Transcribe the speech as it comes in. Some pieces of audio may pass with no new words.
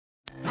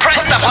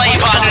Press the play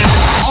button.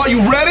 Are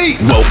you ready?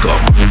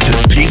 Welcome to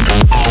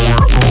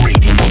Peakhour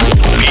Radio.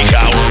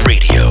 Peakhour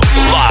Radio.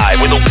 Live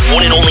with the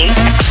one and only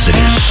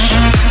Exodus.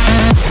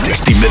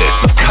 60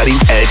 minutes of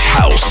cutting-edge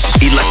house,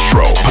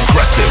 electro,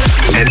 progressive,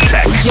 and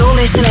tech. You're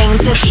listening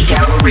to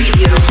Peakhour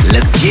Radio.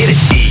 Let's get it.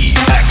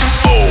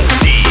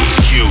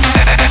 EXODU.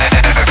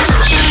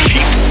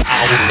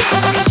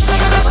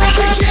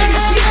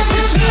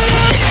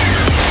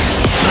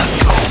 Let's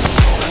go.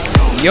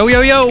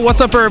 Yo,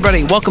 what's up,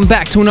 everybody? Welcome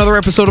back to another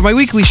episode of my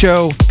weekly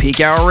show,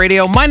 Peakhour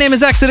Radio. My name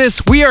is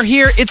Exodus. We are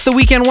here. It's the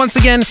weekend once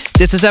again.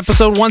 This is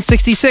episode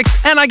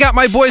 166, and I got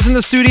my boys in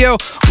the studio.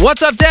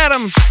 What's up,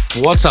 Datum?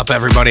 What's up,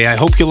 everybody? I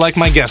hope you like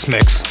my guest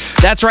mix.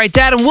 That's right,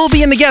 Datum will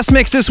be in the guest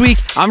mix this week.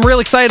 I'm real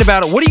excited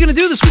about it. What are you going to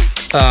do this week?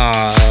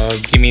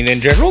 Do you mean in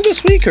general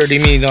this week, or do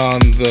you mean on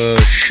the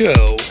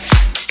show?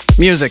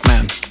 Music,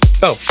 man.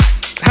 Oh,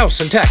 house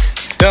and tech.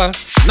 Duh.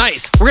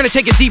 Nice. We're going to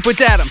take it deep with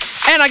Datum.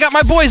 And I got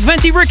my boys,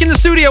 Venti Rick, in the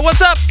studio.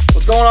 What's up?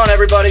 What's going on,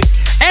 everybody?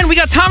 And we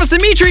got Thomas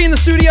Dimitri in the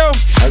studio.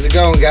 How's it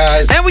going,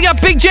 guys? And we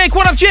got Big Jake.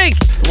 What up, Jake?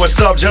 What's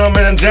up,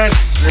 gentlemen and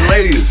gents and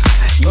ladies?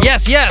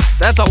 Yes,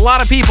 that's a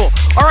lot of people.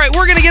 All right,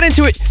 we're going to get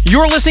into it.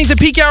 You're listening to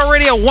Peakhour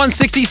Radio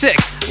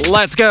 166.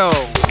 Let's go.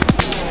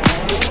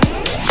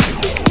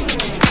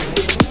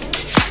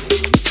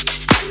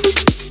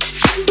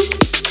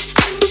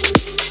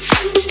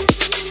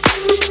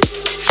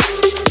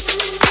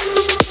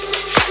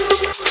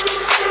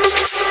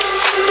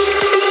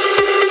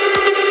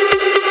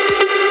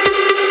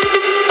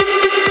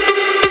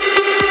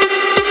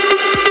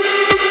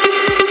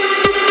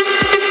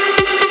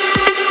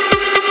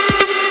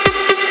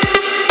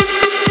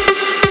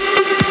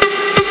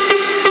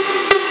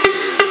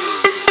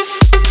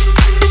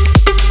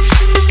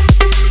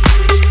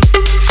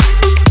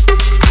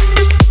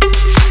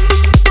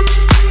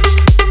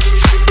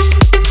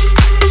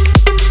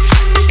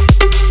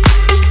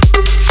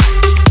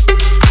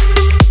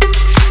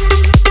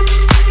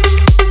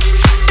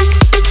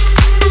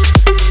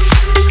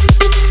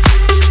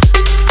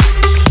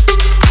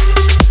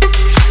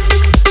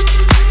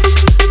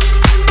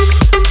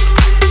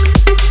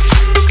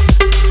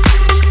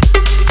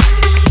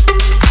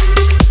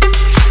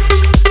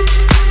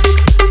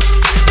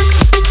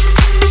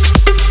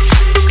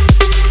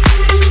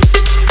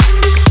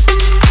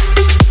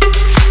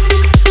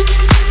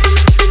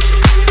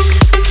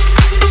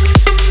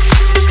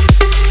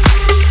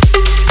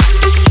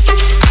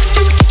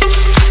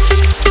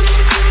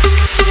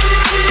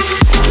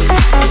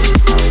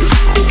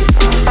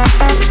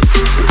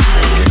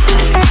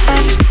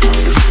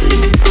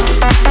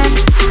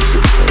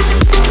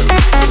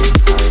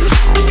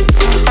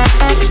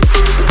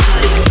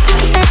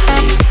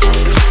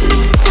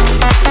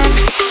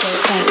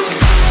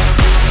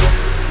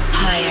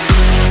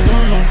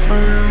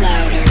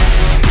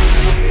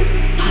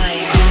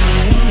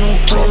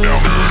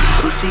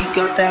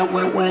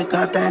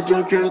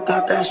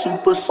 Got that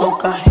super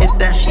soak, I hit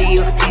that, she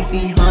a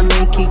Fifi,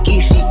 honey,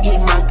 Kiki, she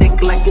eat my dick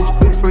like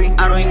it's free.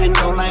 I don't even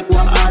know like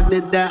why I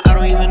did that, I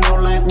don't even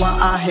know like why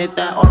I hit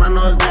that. All I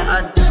know is that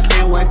I just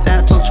can't whack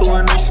that. Talk to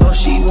her nice so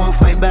she won't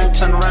fight back.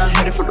 Turn around,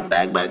 hit it for the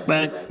back. Bet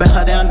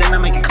her down, then I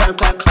make it clap.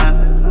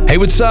 Hey,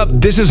 what's up?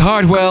 This is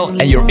Hardwell,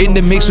 and you're in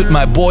the mix with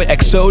my boy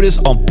Exodus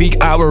on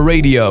Peakhour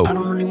Radio. I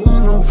don't really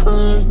want no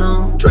friends,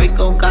 no.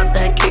 Draco got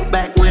that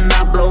kickback when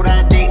I blow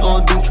that. They all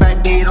do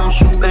track, they don't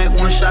shoot back.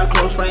 One shot,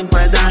 close range,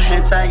 right down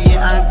head tie.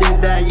 Yeah, I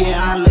did that,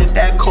 yeah, I lived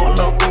that. Call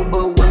a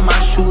Uber with my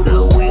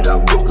shooter, with a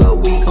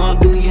Ruger. We gon'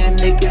 do your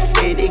niggas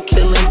say they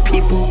killing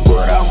people,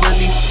 but I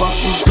really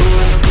fucking do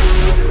it.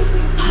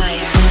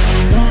 Higher.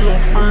 I don't want no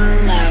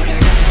friends.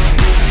 Louder.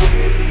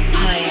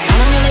 Higher. I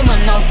don't really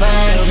want no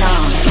friends,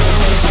 no.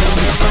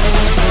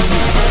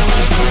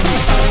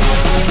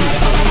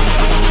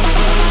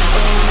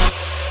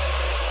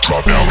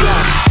 Drop down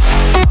dirty.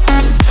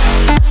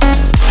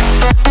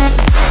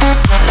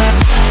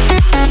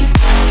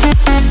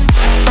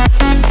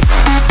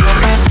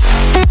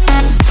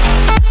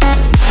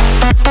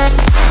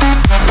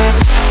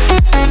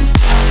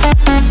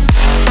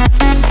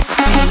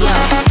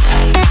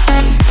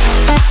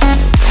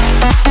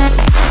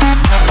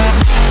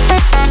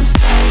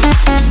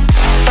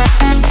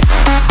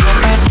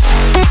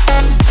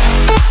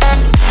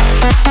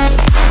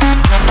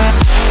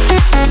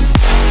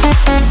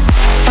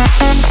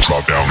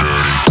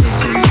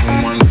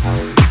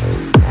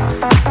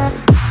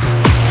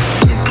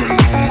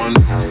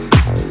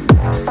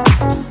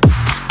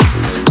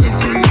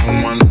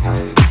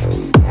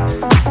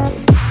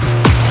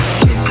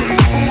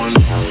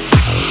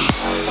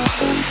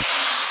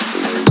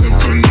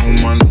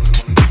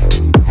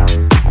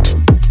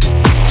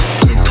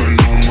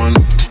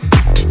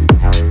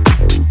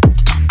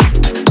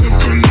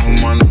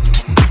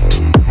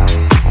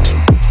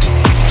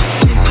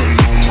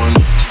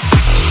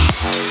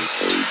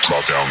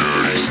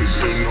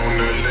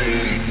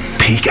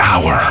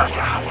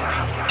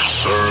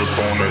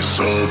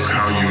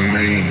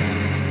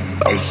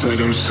 I said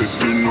I'm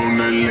sipping on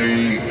that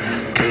lean,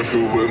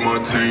 careful with my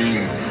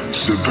team.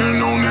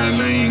 Sipping on that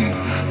lean,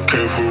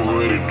 careful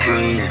with a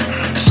dream.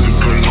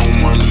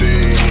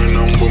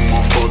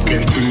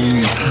 fucking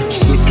team.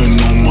 Sipping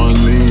on my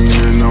lean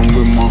and I'm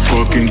with my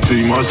fucking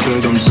team. I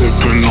said I'm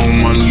sipping on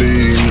my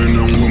lean and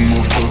I'm with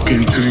my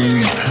fucking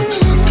team.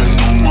 Sipping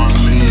on my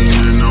lean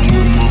and I'm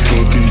with my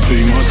fucking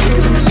team. I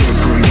said I'm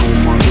sipping on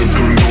my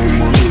lippin' on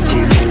my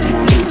lippin' on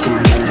my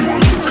lippin' on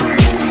my lippin'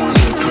 on my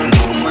lippin'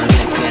 on my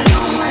lippin'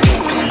 on my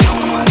lippin'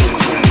 on my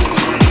lippin'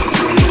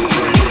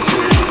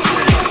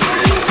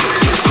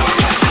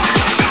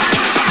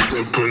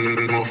 sipping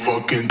in my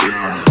fucking team.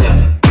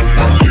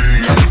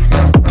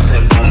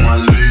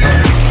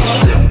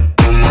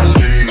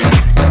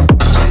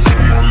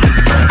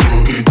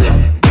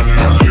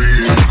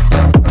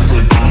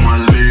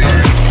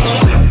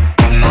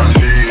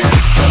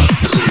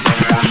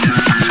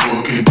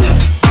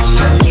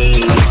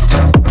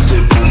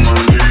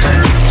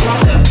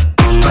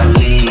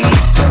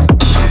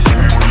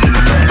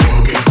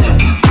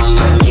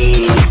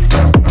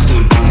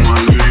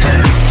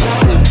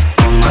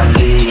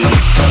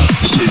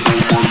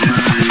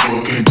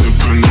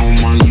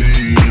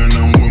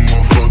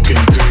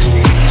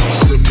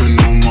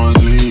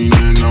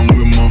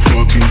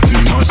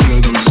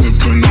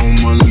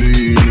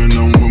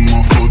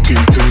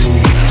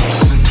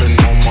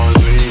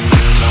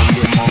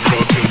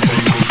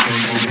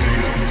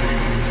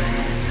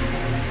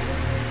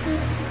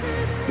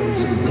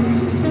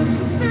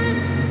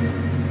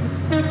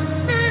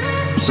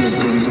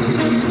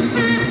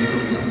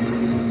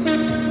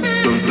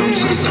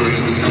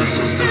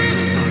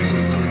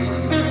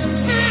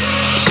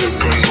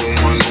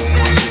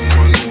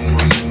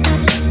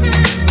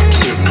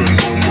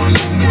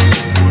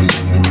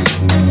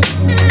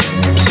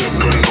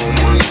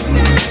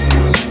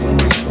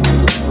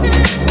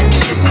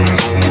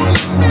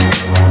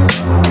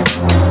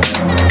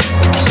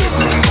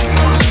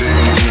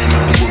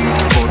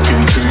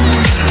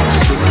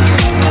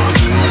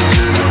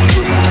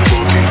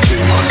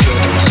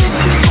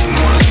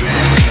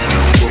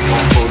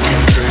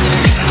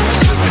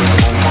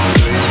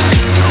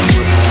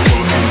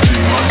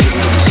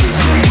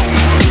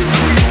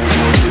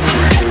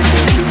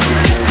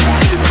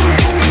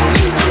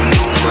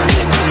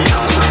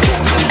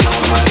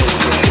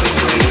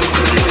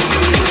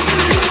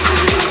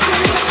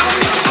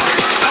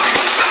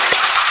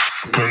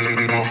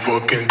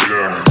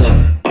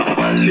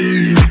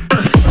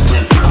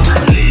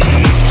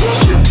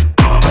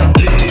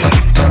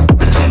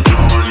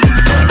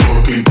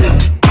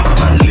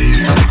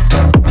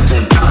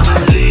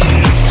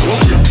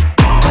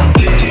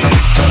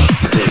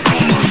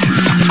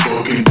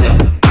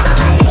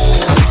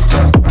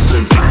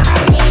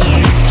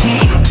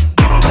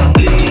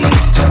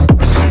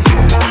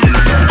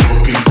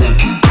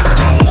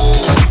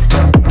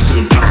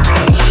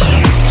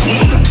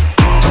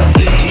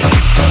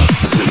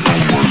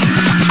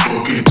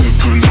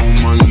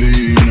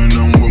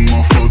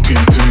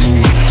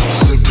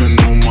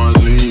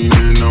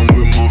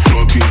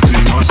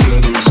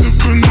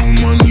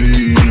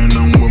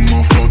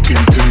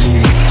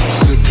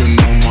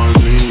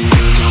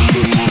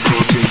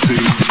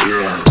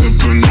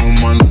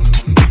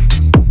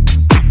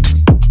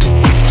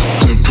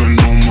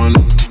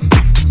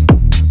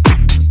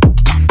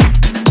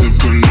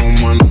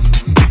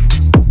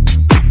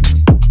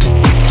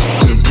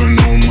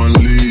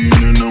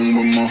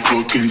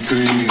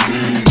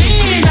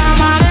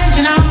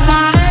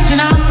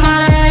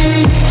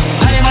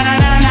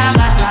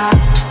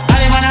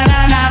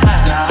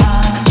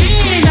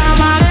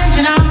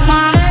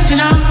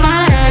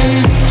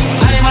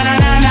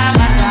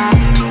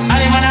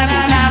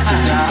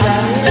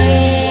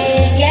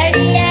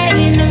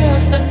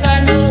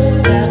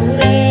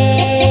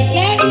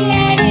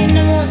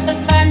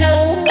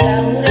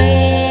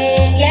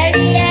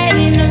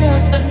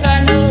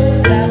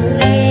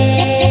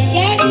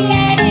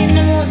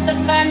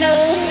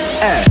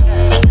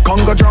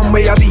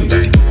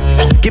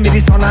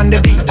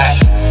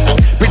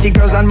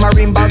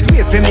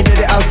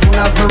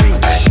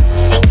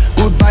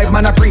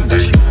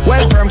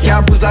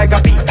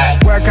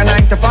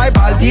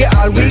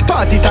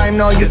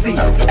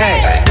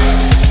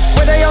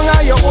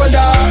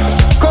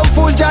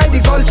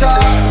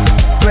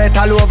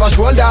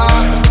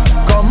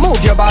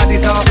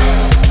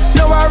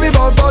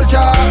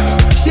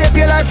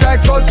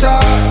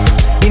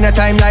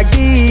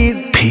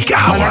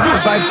 Peakhour.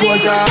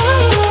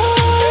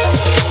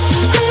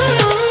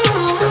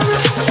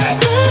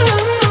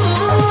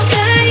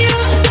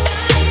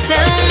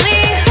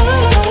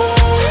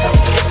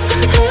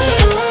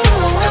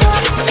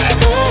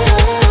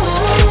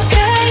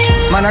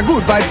 Man, a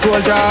good vibe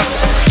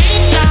soldier.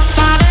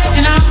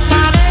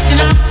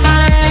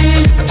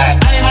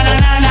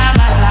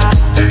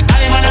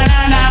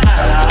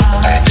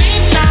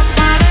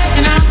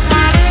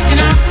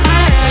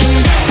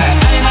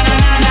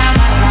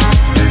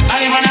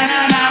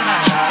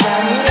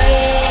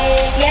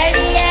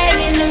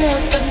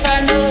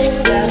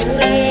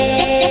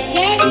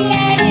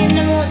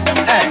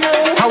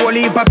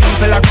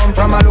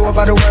 From all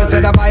over the world,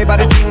 say the vibe of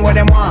the thing where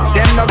them want.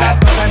 Them no got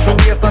no time to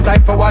waste, no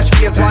time for watch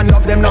face. One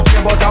love them no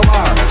care about a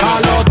war.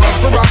 All out us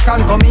for rock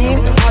and come in.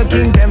 All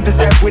king them to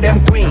stay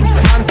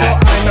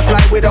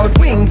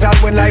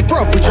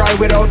guy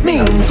without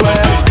means.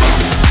 Well,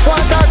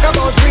 want talk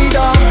about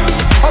freedom,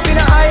 up in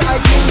a high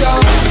kingdom.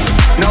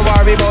 No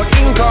worry about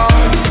income,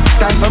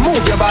 time for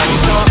move your body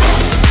so.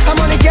 I'm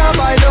money can't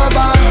buy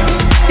lover,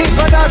 if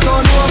I that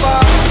turn over,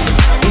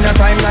 in a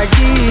time like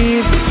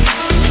this.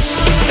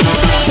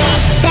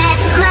 That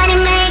money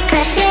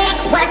maker, shake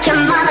what your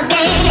mama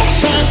gave ya.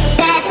 Shake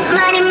that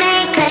money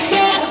maker,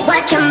 shake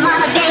what your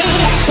mama gave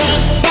ya.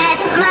 Shake that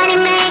money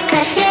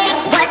maker, shake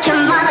what your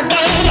mama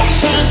gave ya.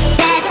 Shake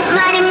that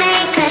money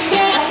maker,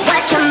 shake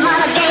what your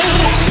mama gave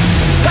ya.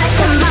 What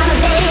your mama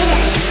gave ya.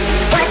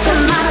 What your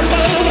mama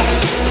gave ya.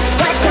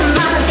 What your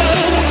mama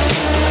gave ya.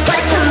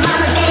 What your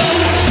mama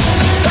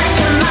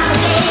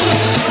gave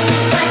ya.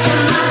 What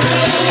your mama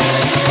gave ya. What your mama gave ya.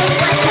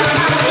 What your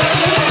mama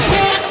gave ya.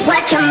 Shake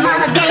what your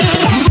mama gave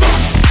ya.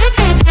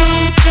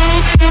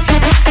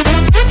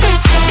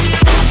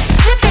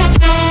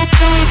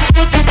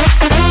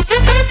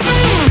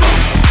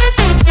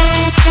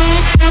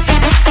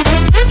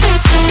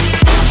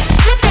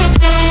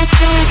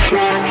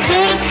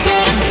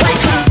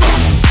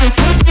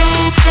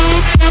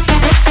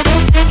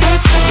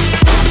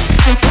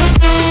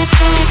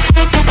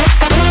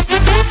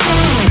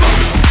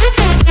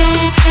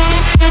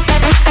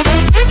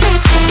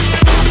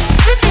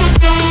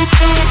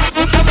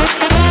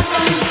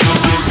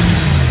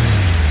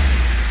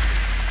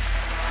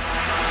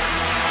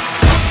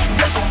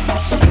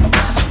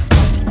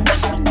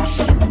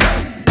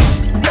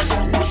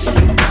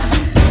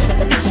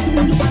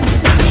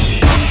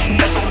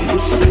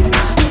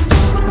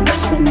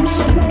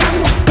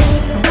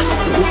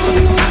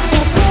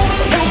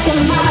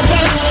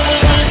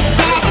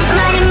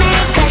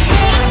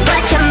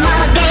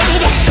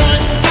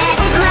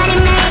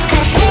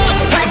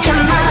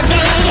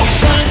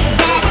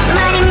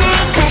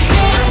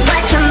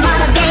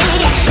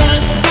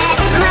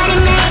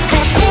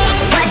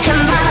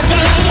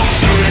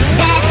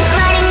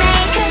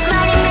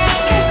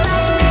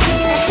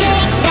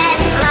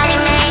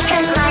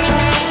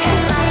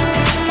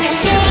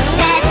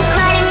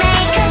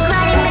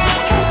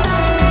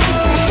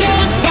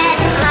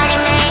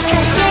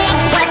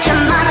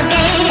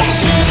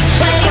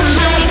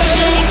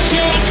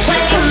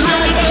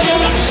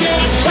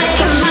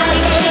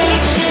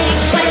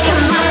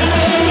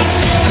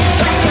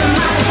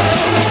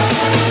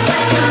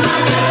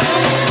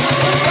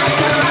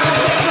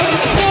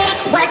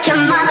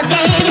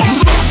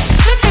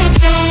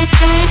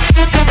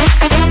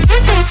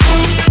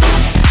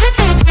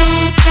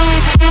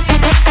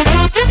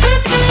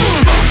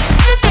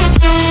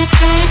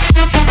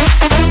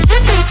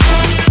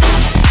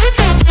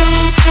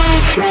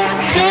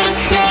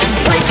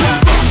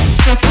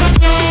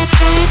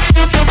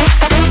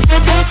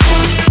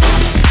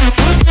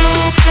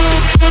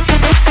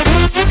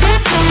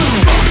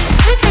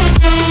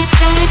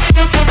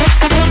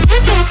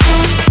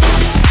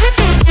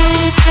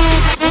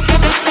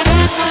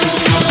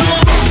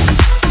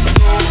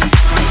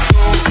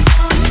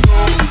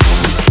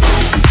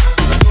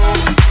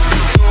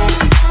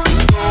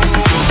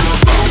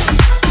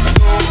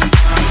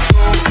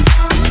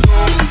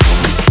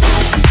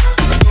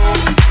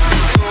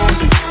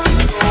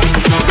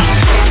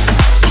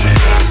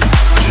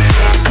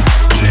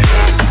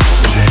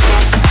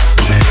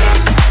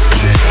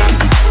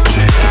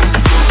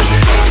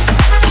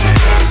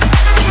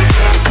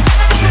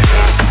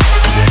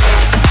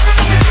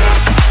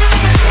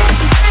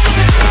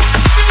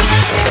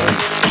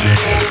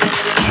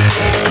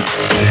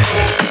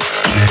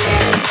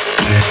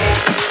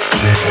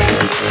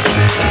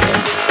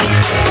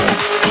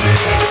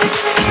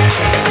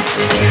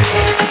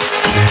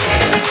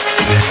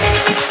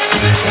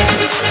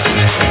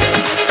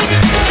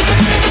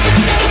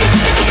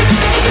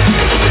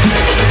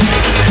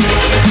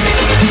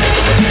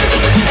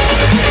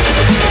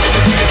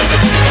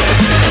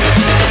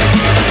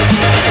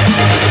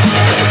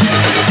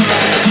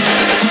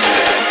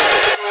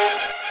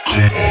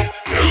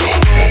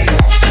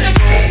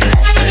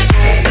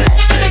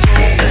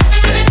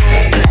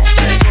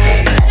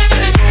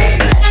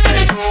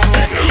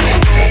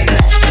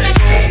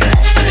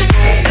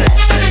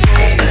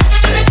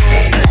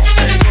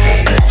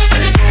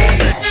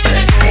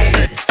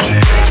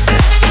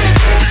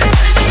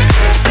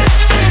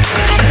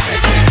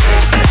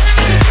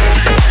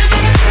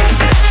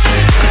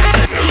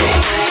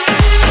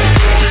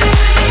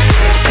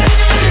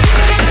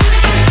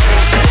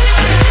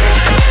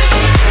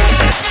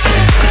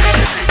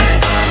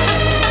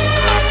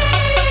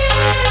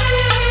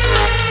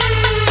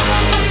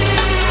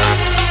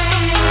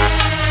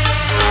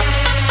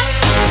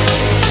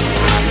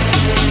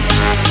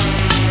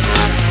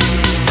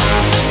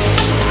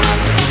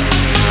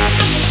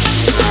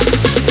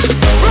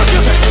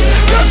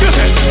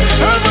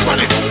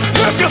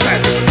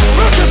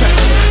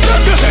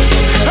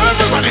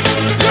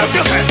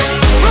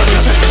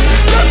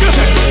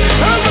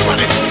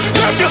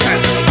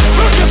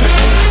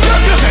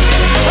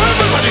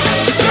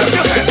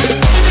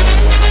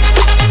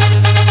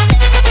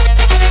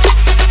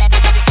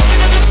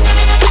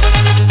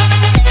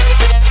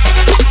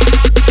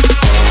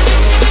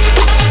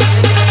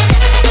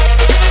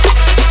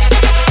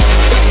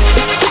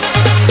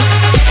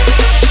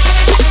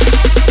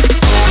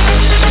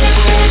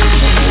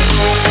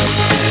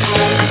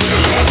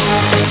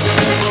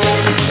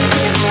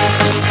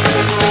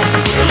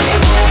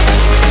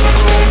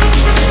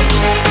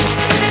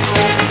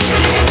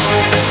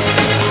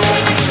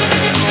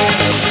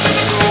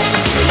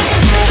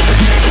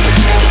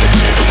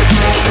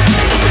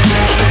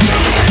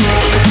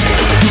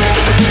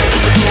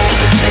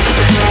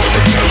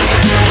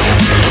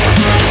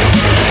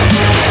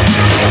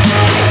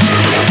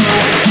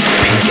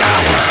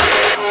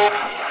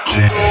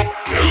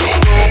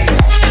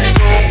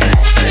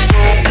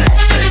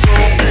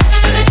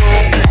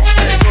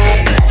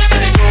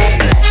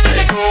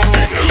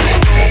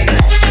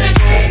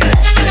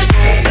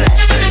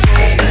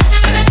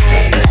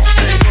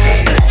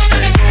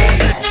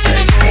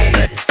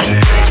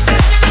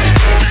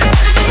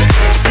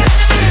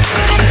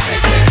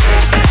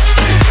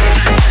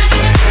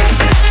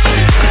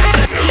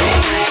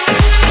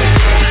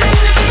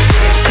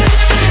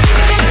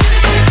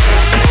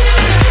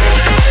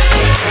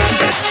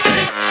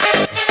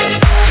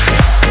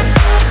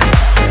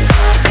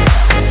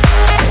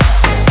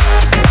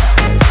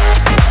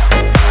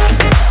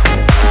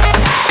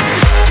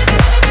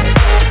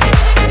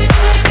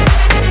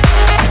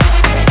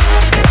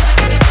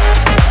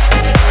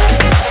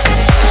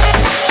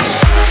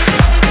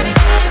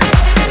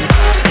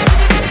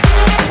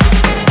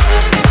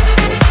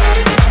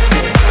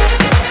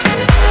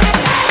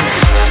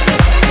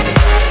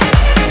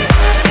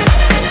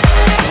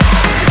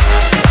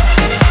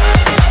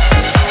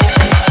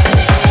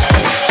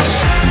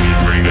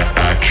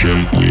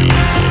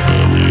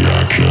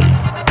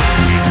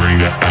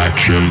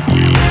 action,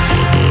 we live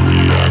for the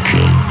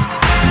reaction.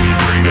 We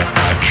bring the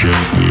action,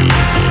 we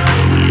live for the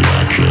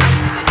reaction.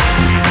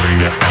 We bring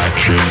the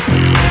action,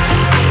 we live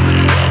for the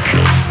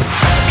reaction.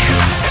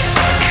 Action,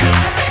 action,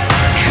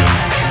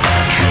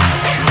 action,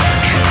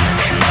 action,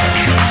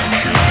 action,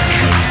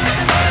 action, action,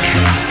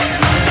 action.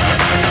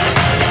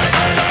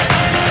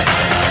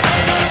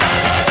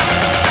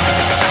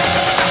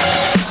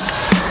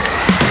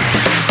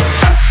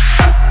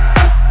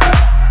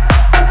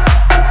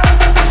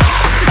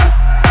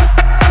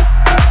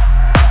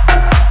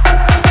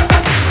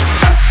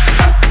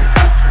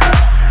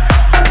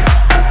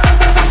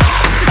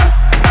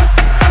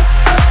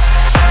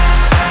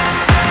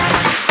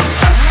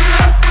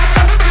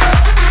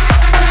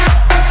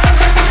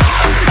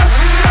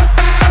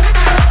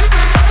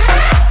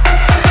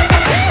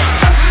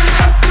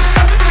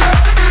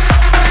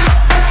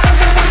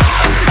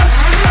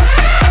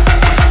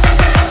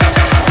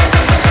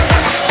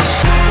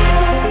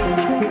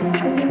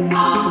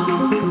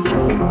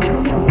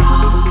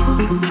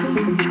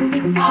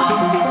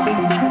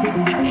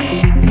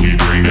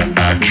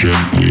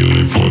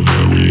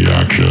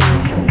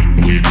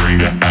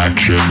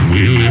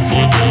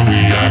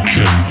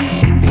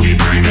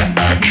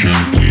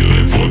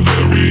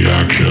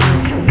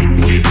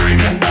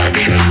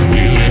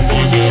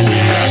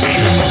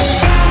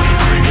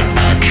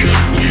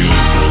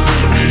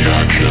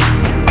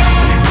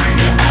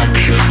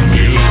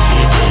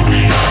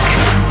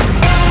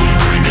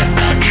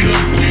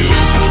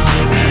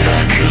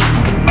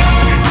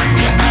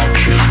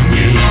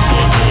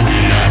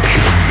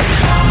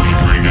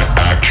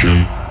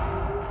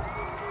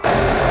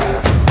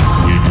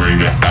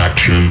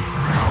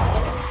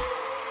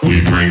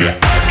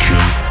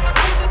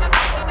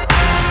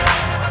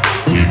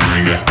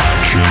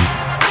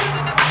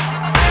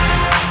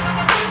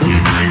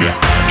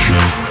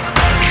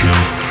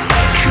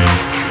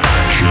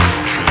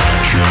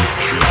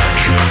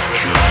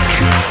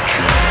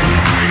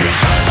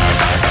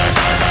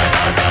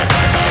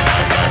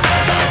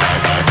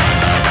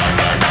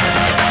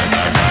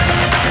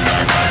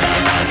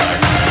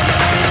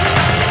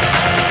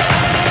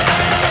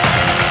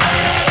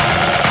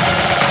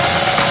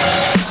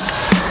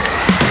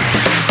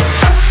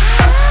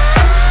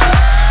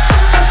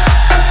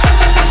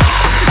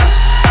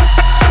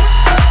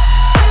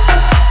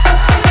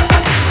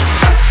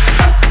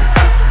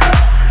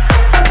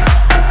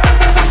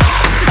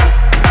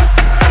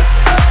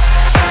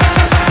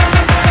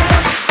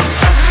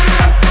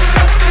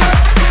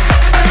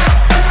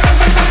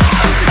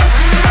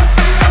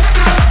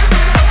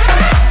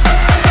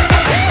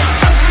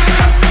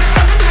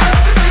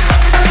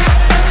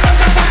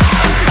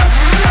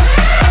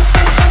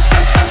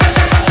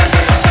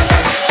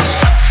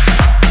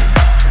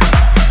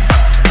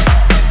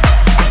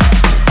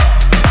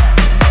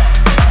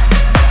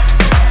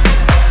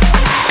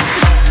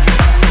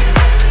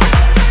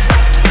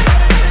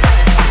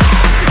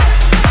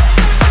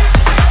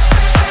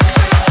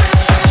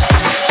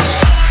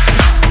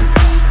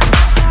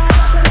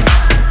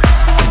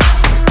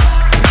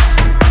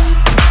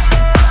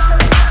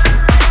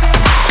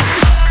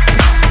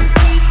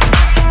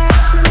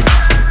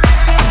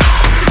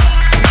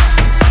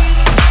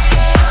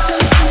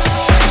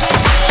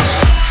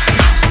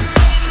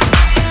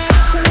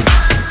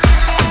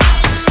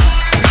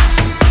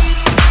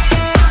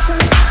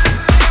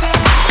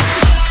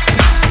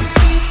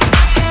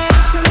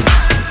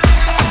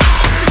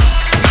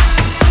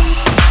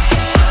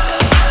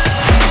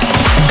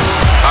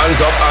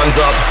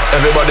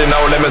 Everybody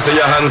now, let me see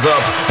your hands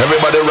up.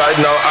 Everybody right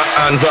now,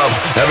 hands up.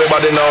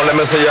 Everybody now, let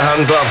me see your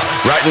hands up.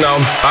 Right now,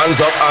 hands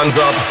up, hands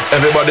up.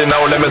 Everybody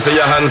now, let me see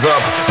your hands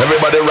up.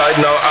 Everybody right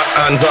now,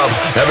 hands up.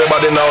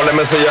 Everybody now, let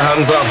me see your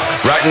hands up.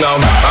 Right now,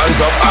 hands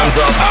up, hands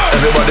up.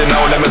 Everybody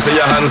now, let me see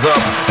your hands up.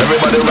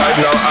 Everybody right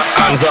now,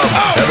 hands up.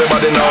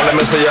 Everybody now, let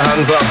me see your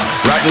hands up.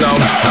 Right now,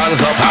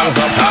 hands up, hands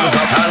up, hands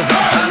up, hands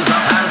up, hands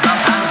up, hands up,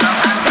 hands up,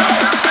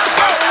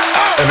 hands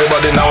up.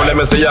 Everybody now, let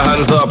me see your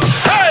hands up.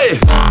 Hey!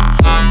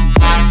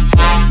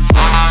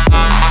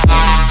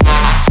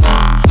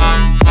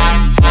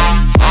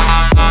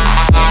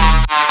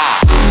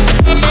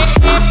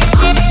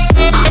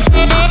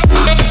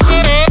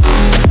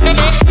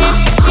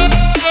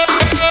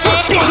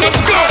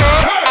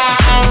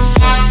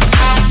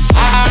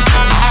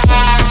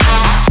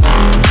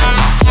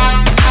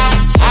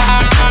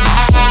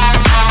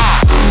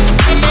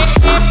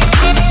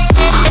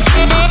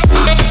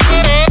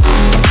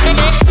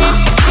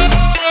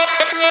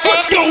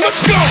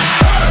 Let's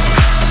go!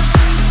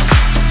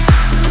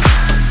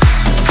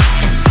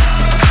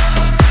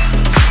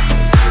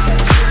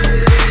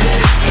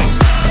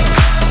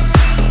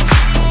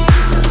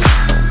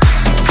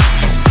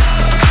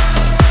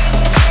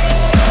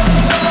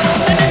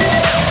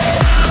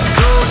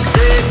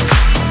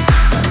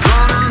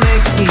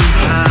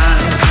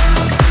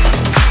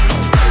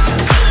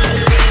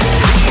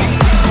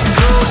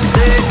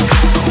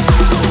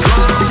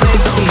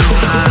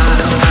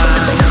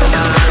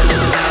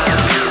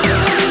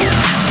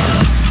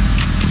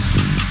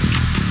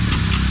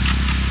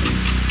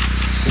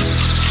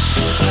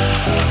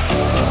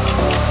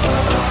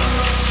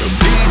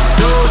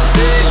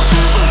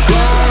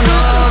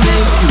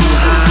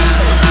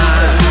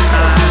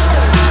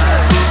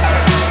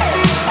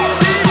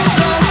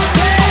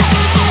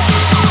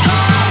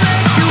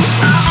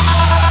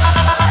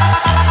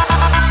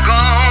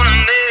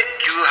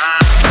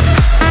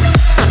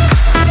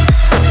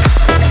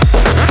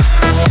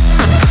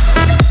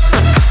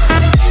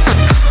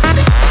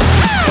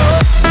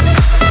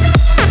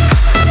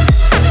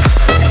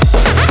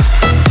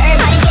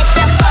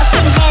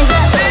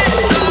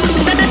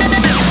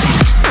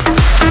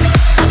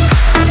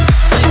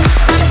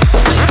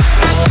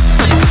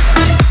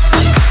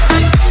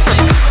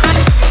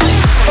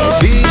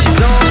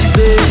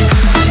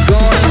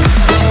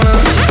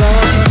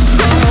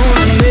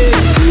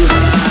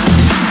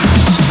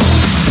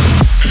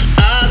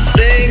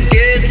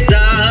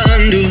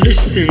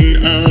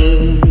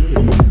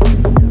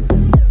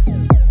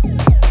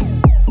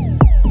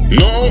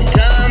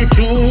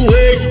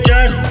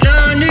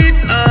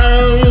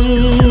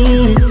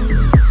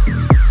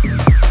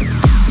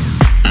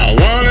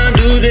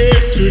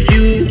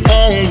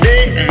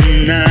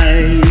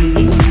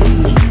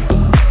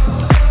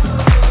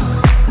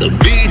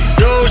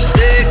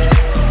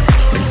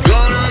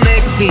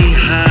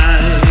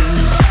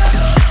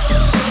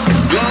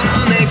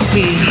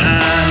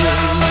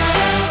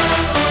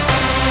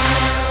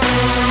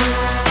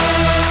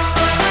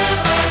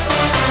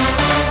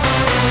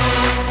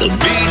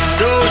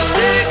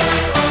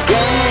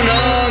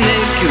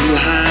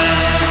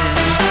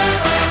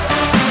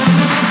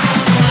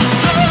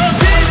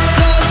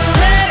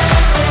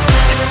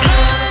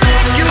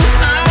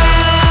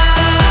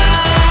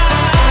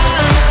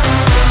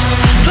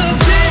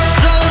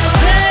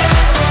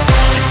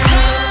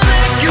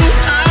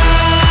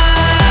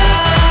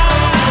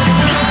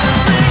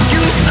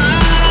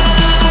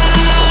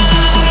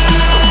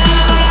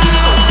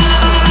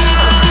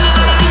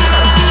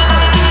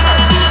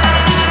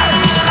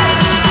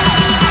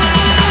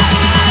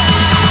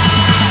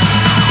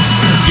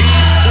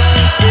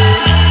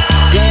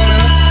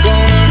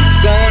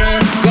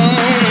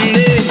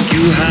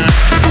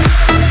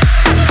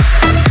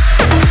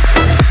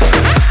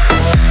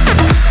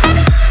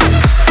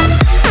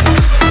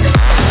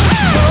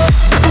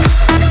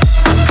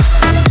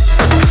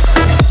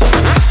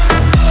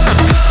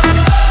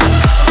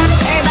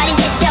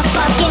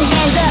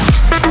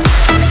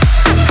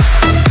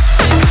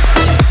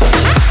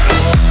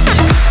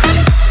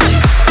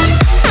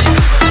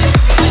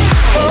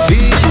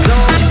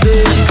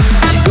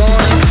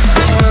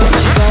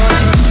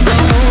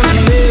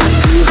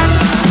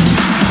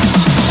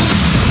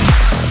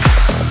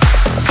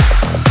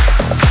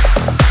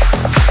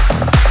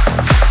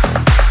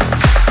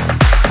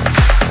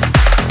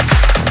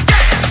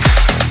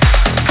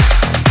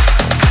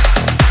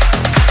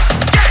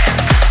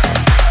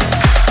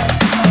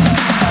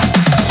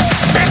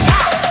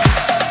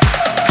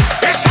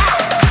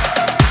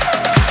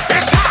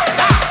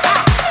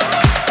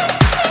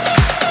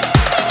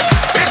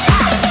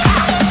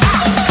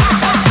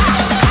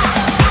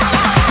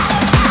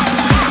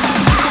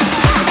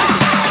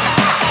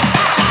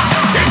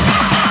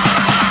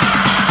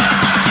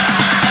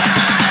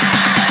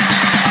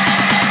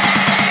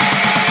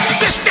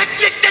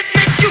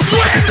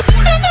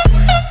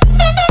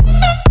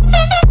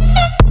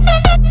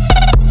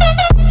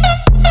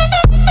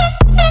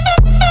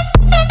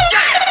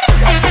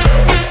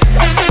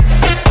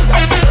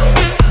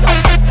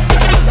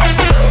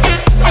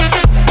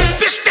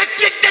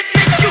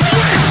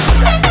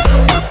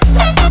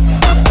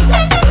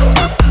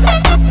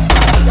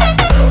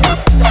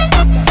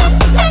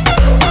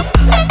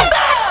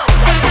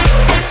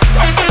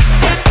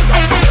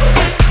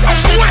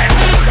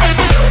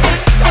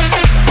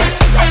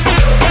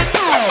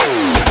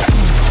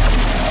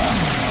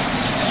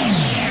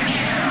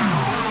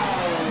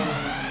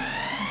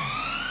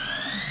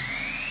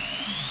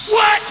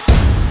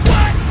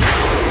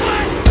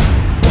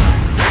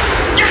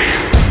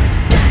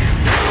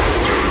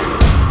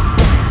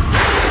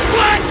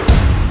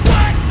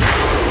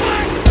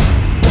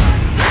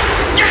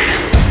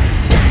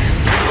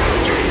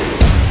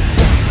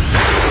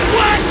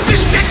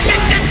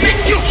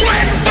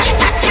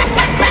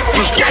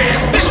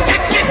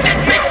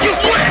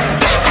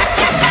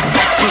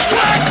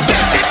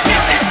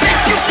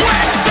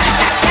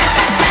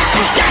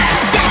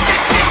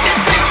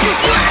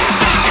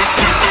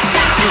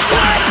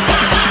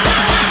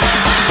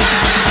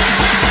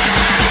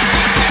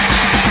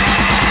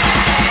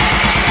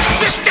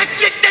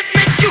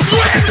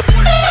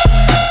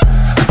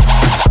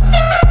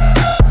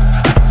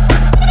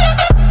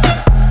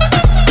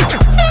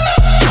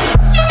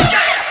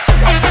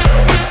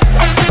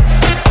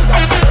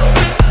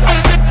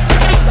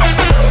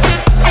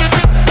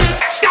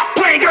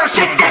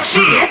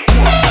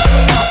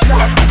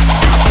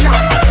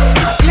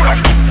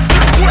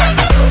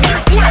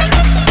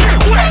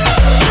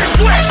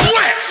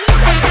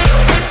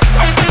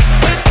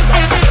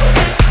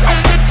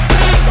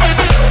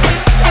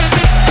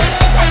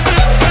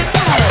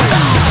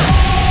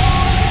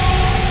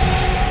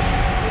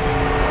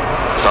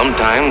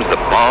 Sometimes the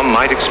bomb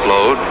might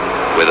explode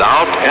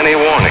without any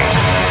warning.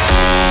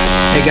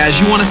 Hey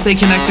guys, you want to stay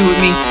connected with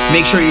me?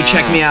 Make sure you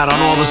check me out on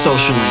all the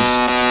social links.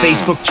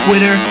 Facebook,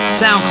 Twitter,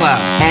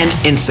 SoundCloud, and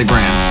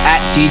Instagram at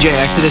DJ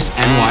Exodus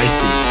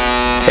NYC.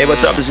 Hey,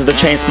 what's up? This is the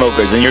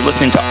Chainsmokers, and you're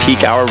listening to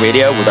Peak Hour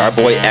Radio with our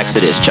boy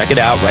Exodus. Check it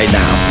out right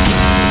now.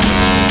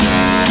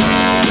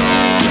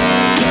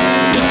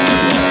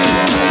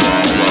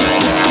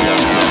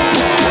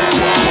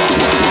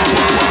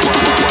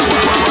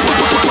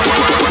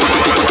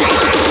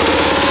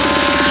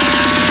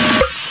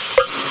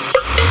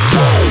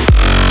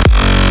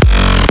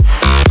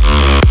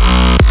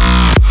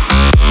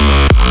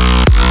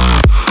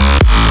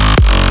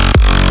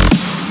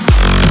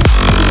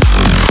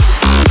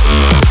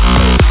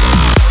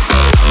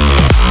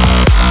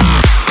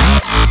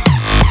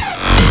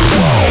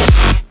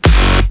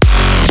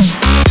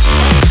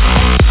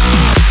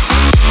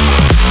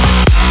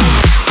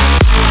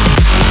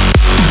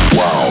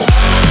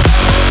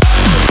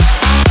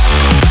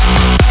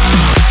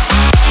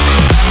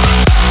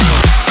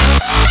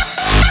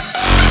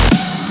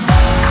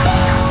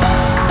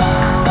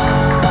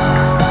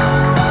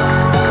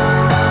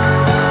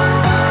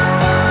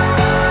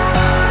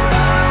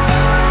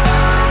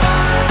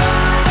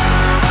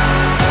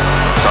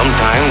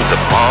 The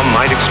bomb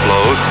might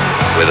explode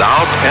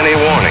without any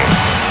warning.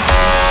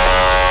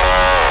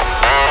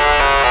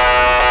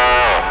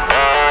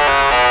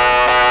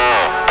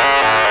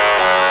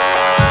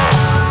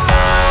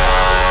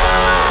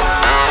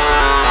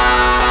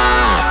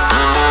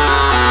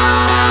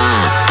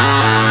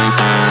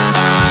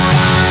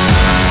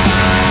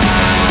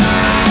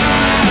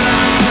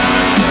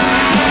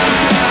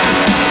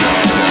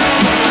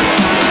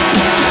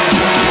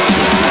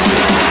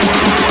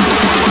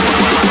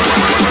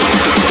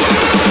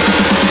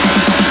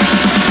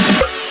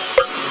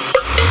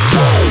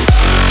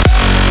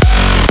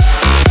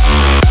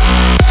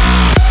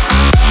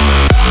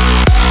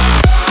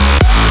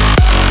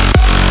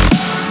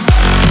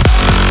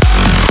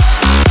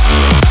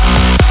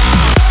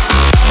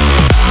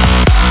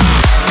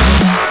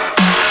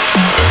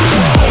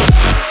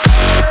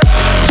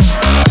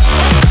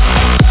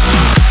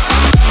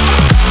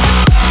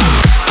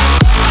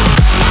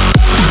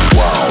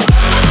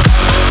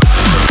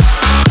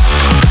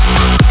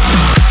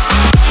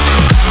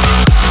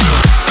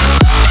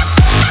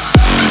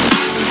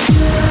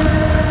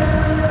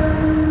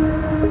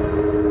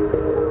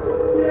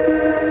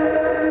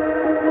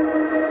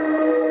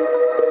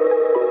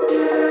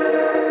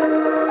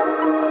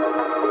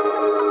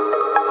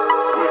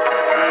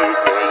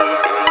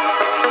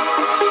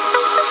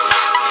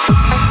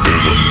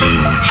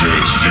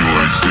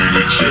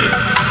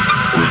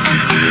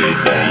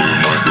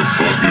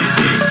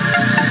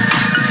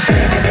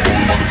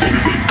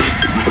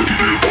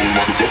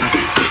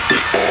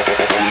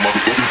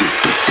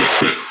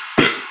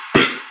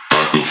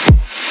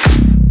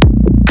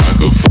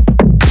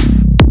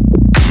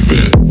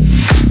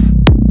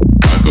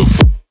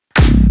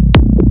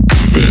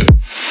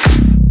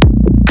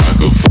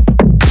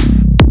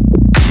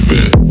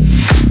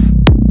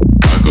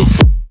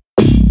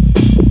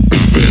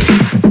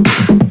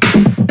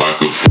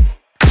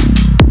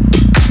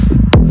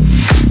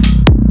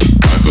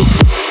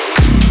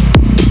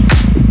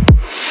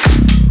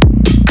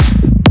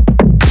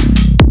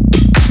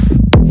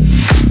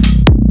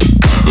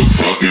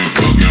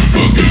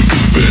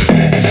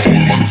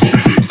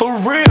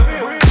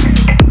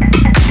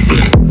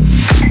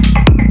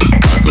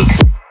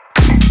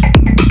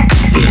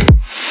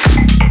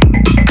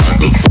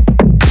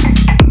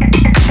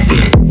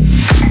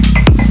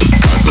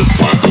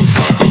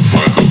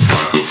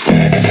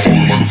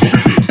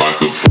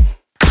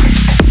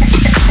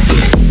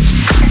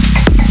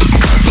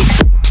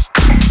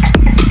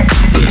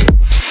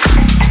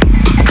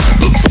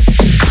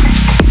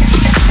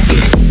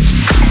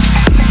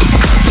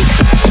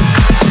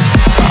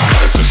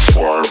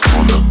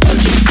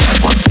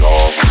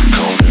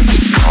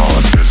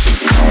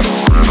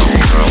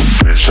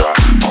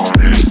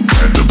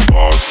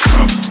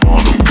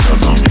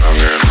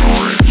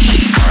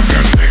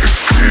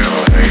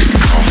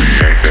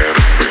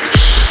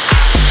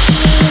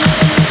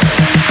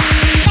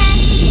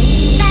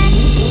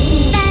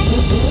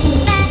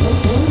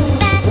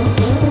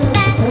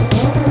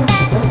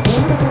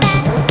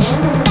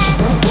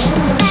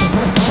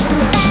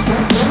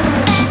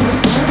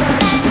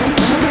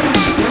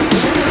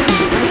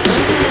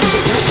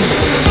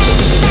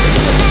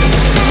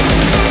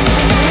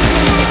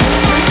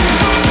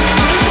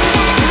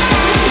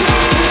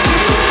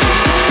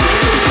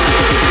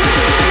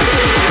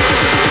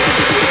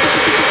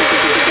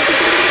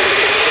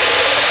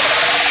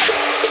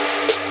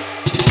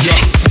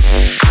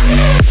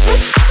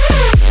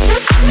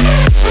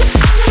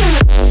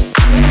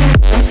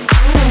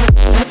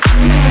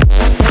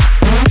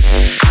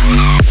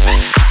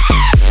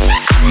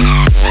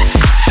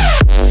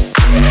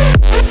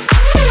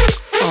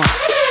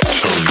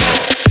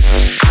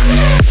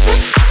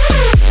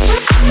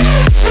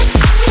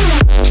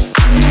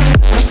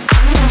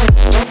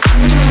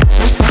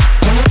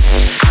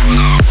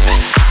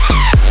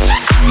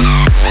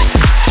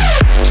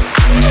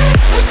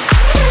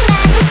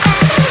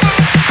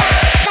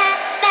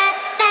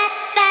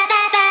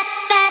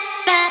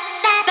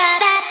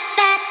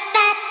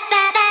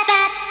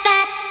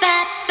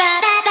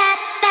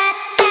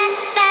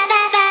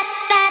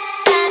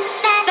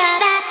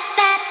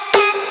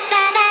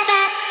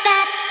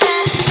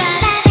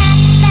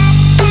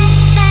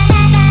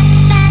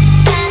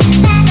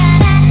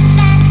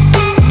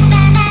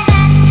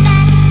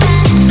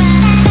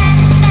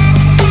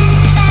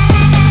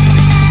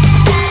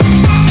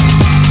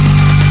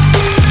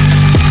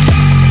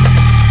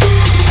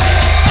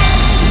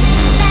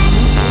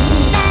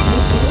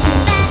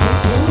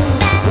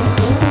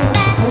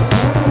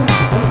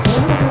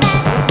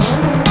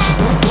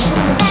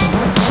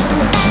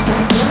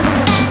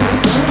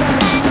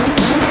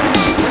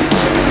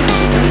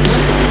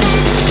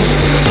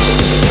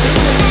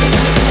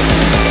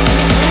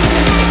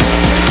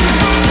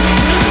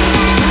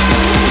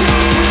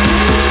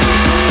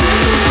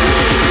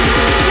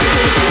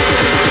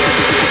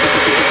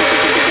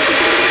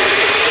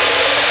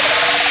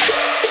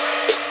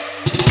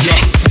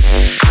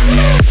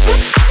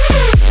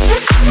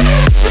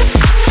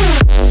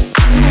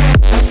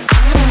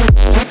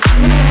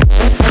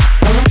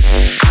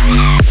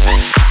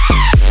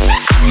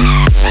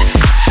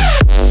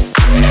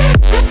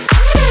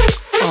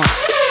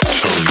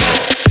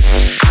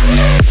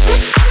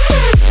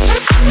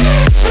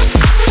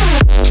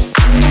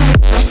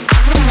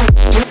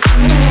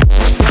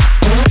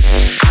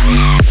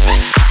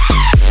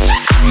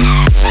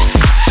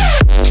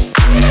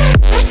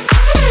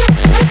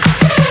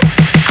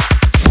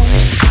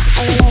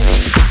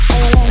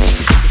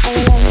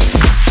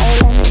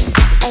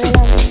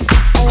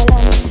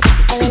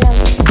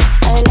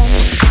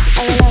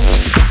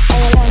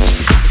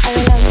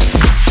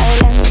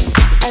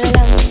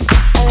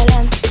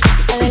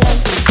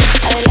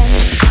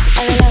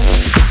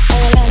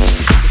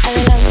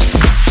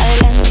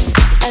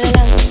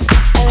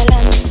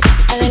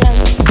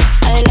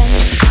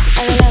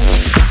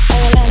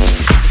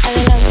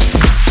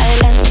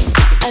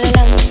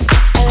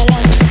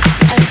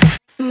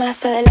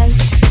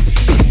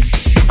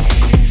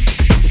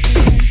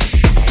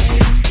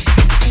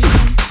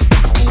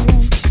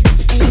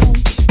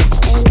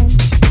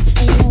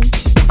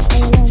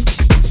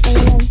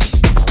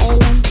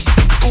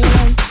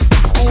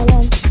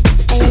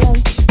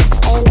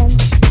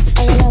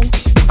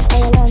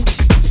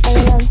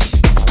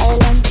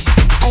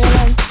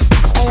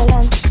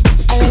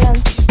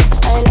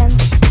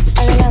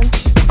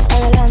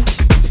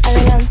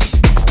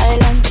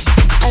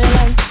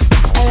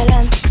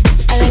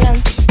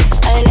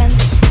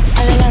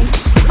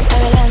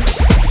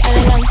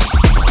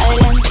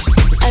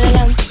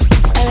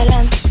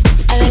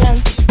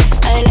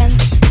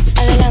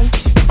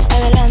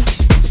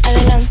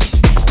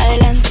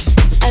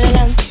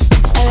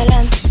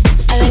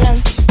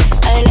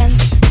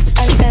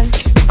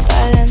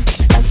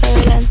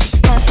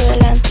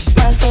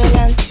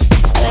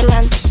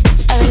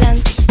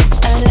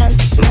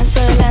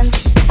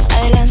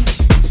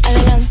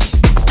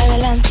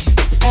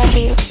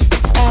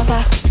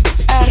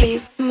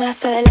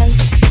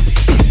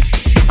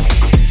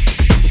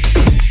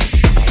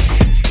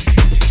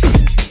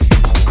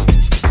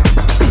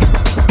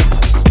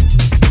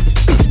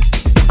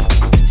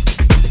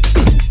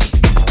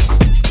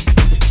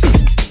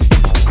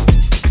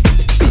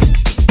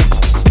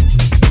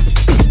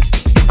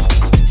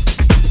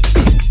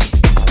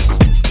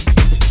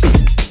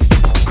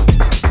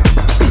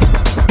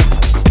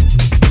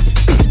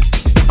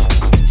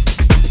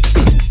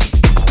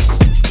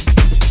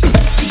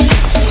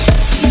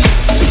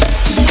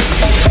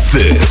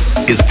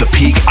 is the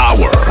Peak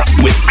Hour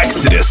with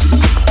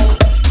Exodus.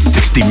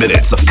 60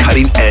 minutes of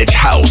cutting-edge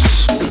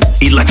house,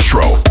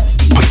 electro,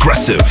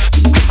 progressive,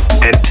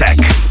 and tech.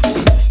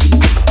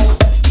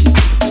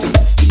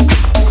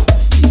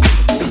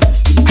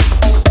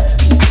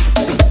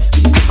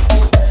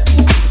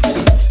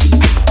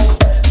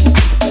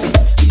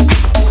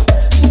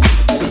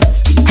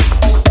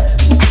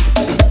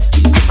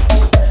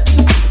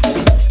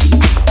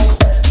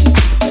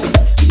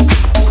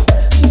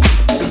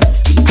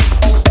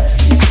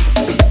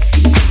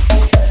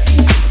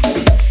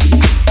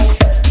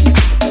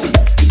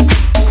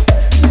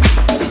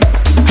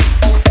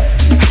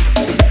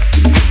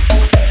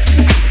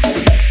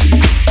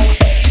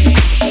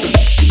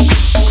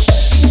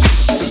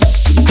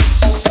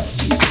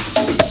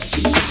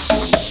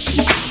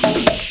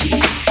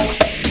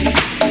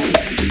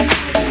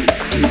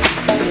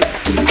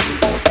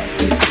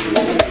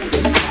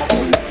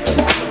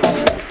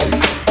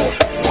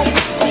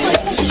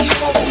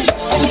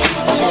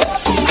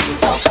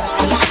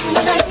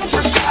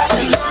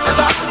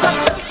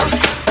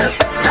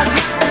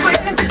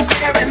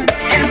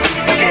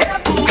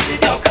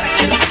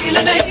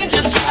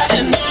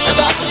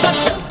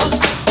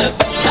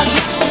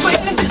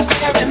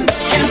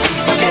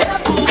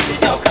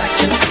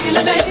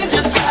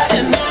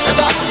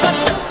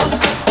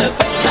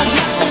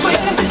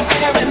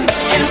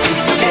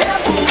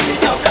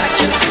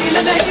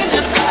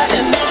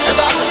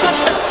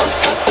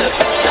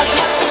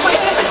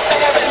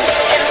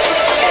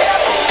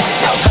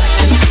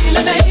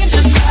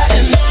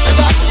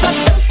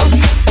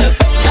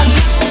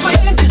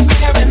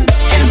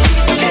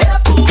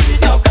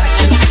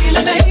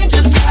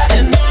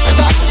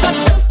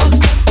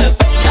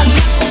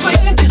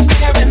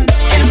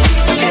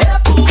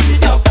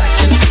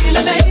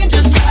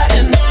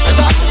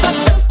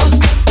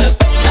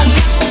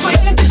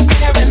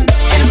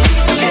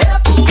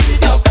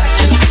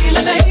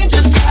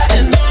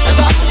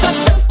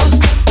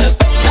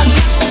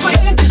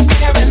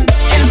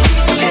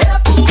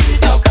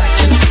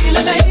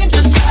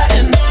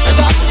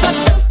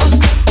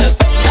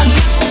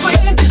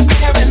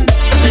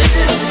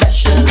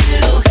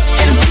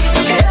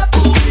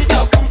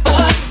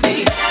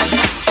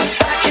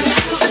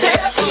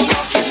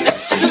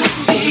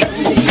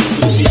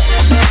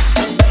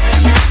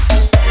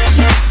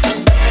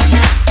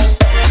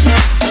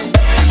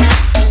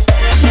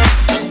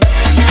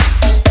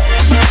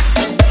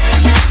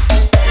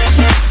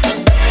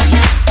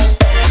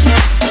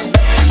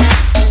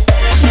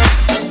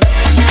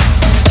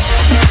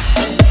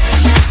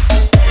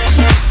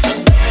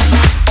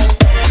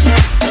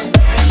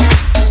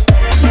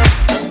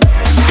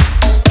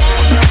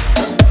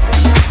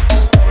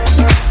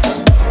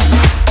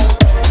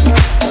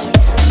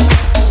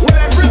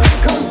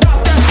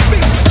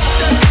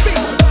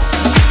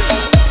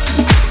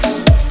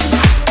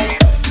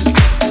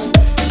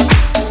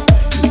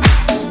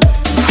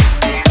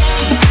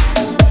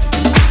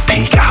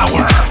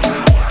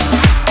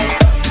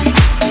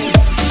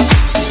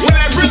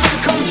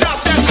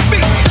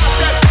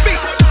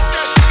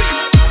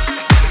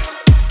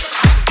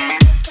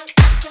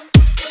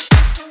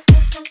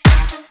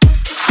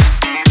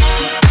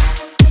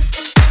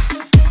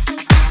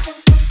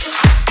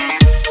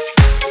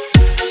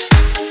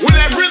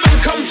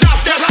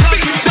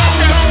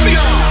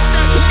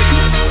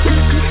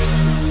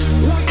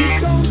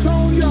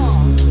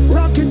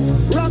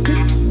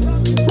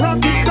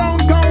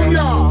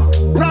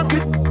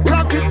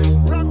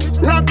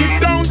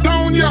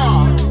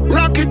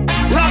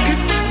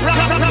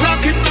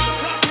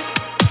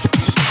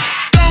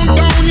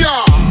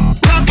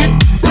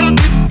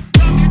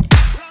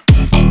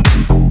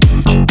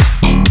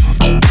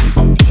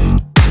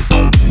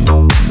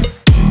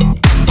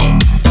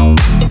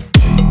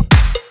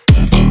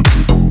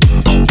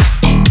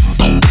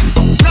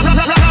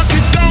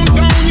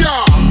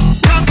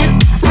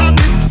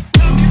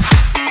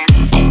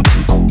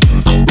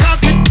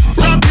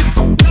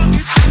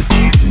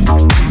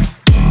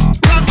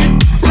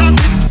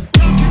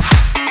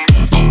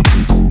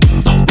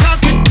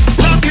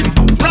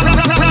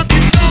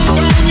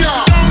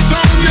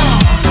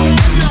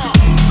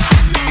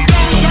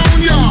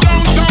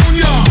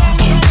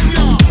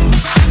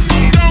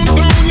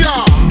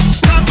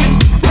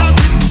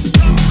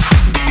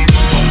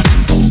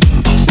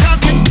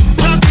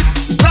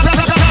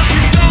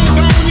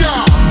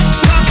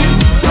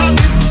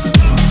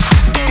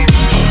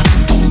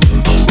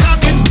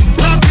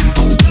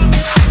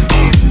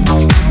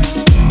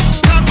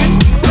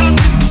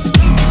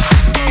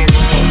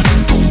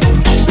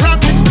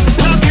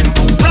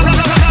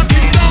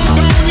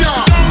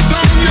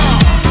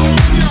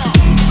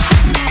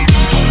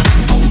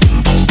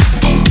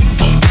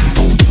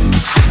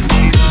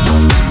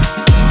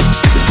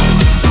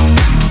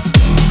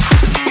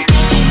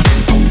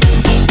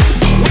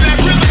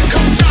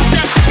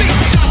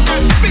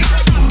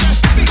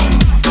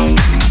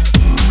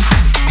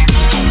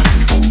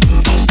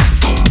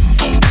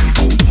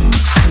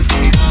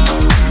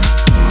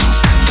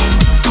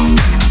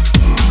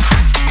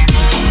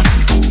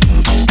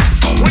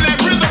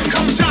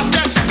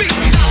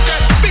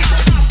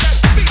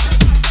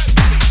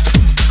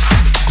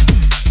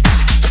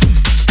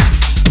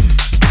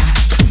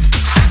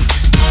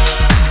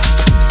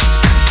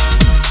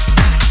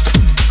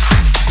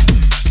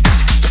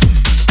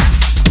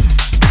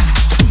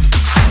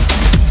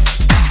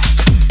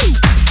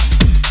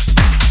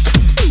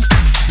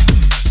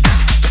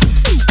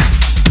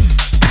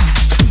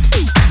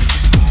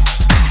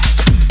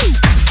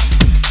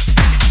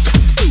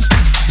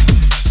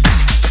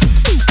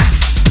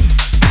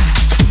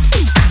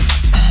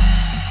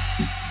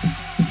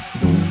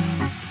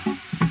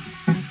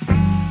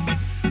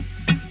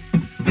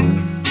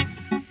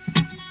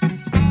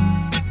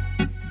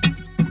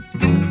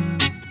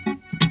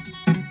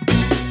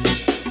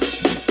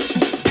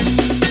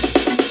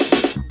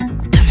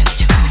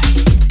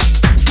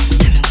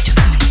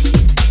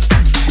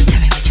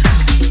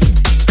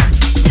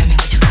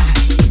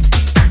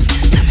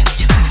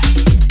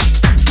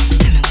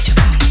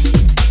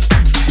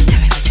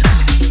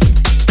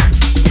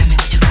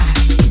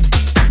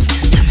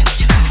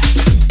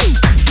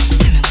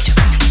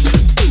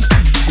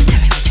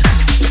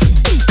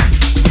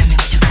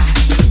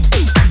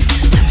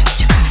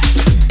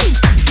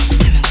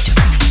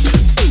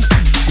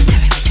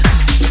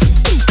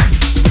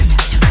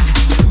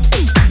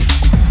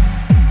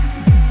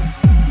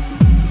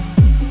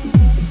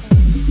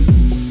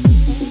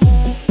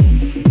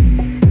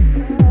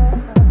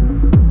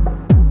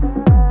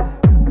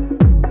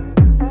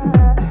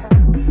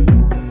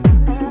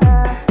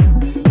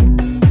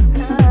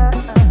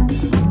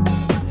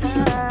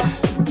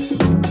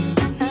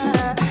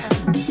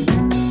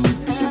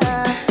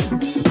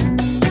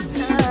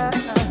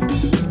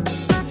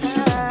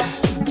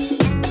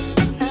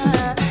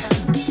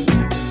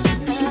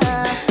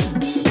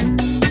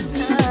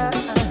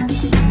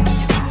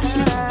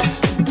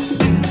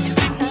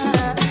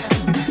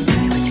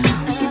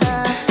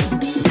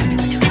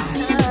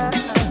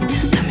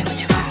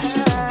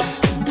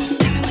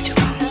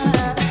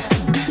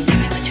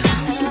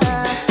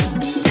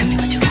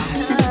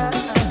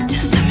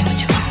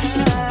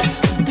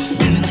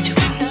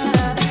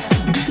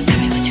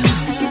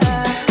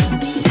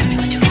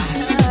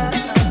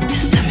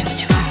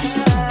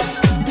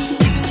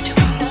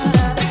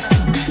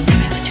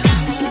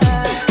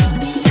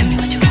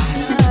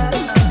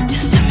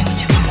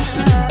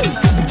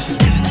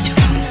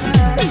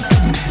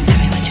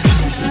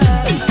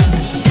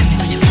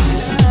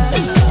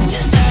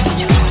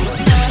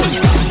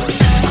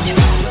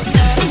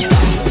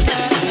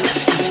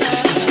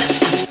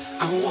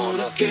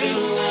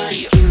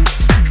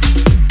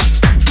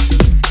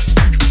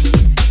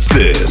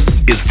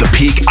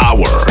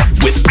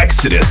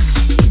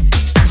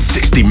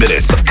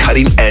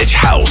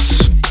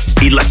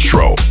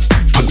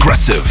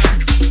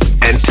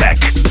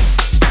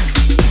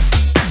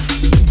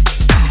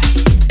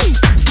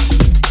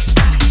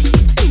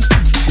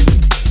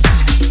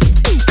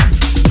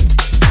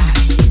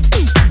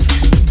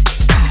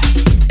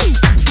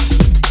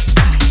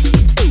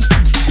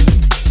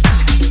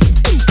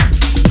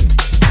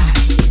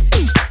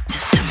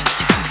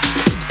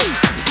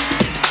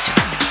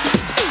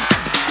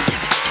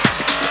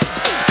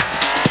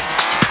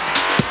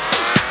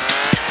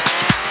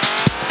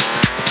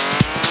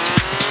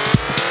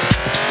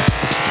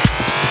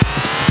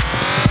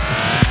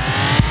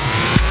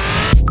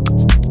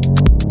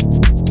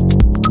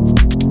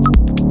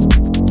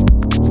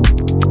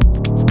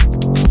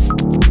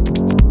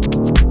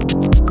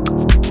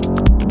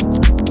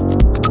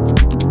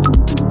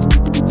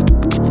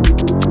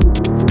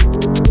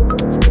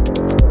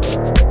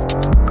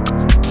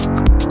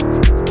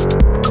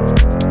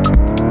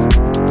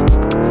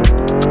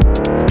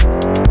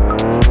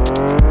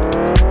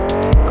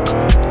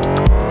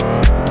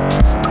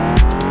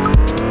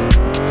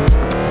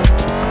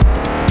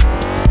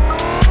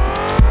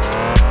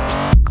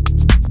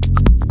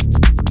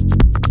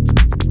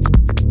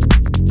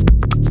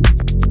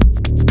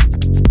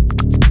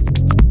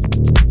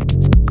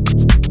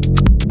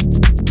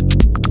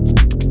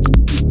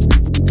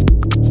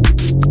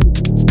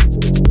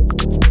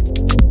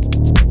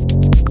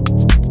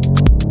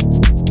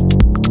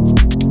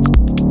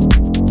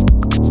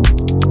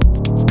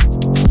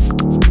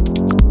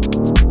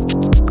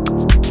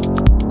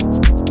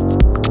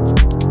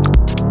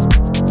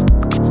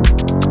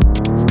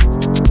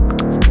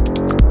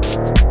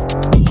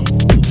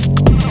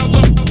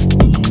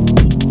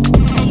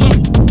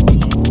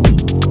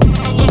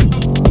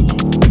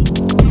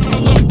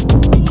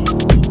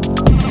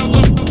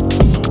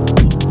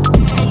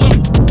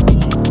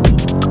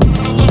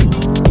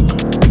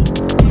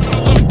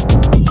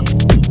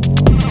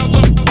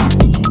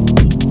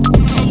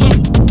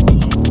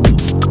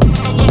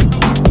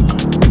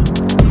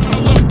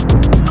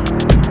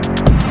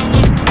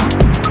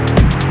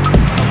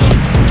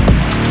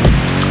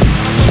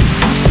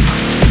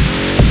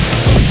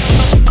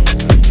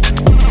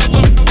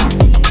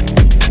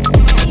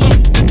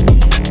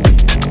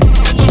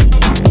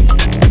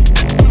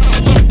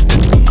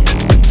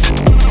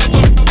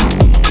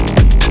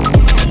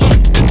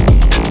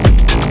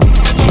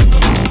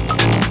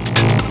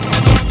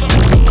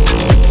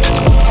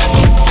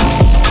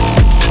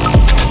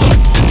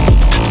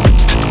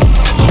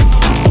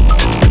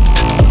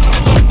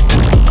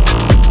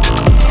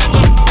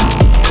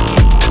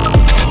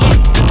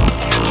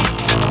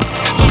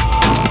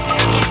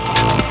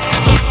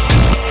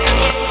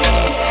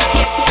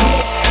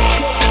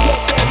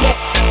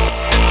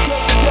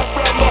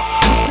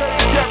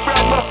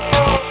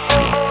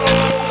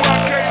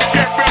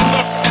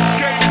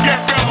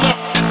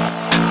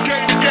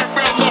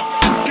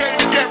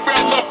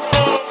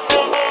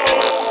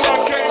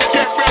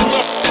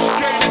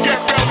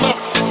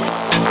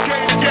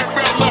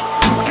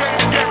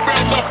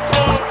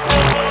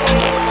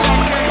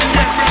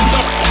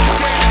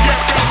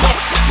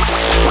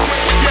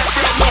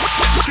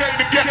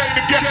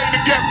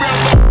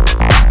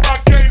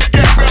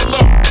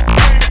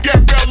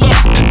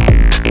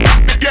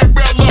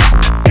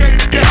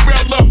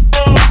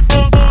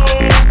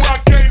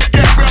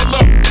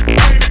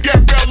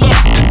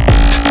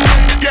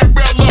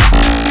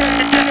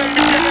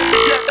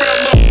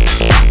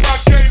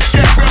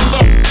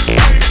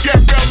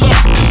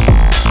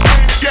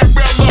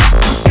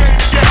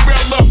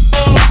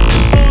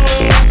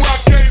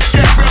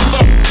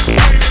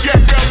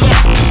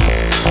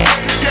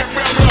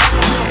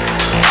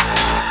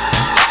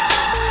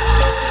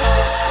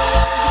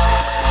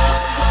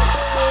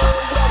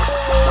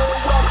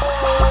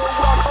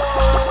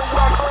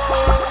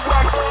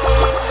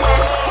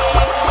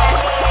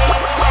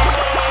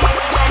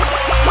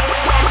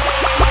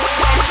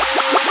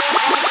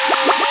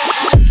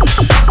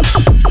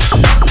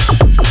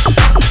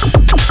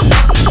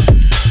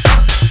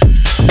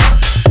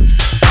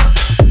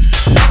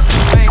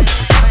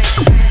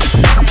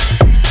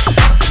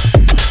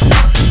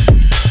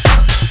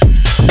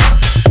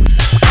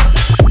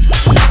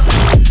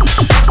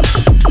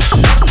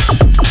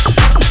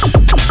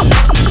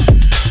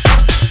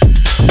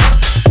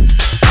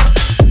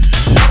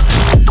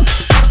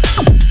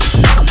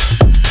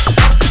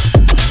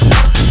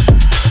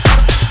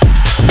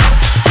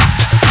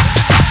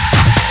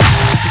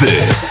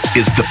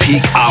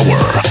 Peak Hour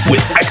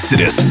with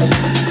Exodus.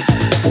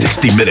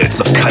 60 minutes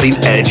of cutting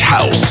edge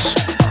house,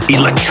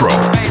 electro,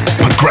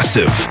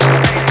 progressive,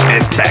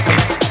 and tech.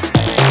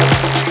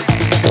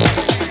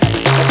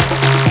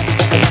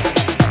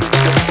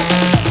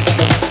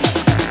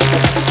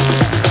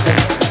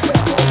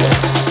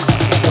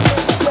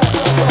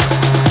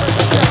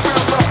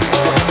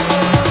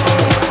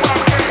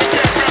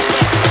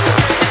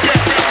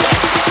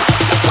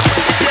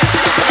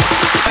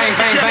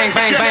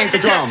 The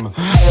drum.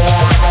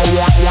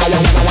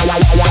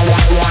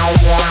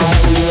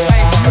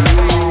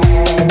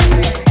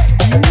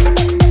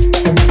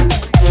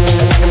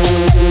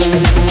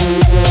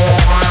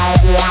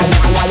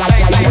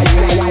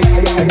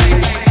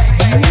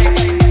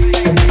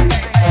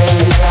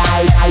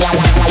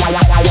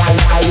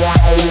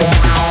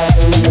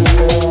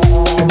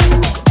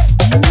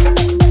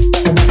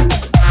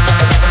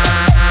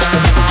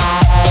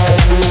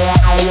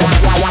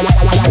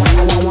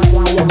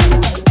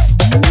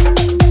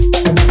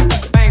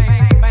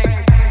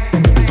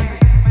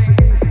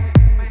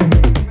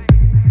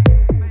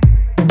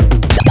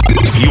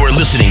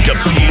 Listening to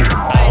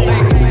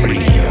Peakhour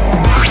Radio.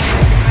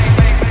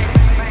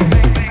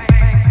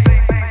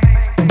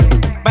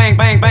 Bang,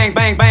 bang, bang,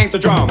 bang, bang the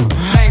drum.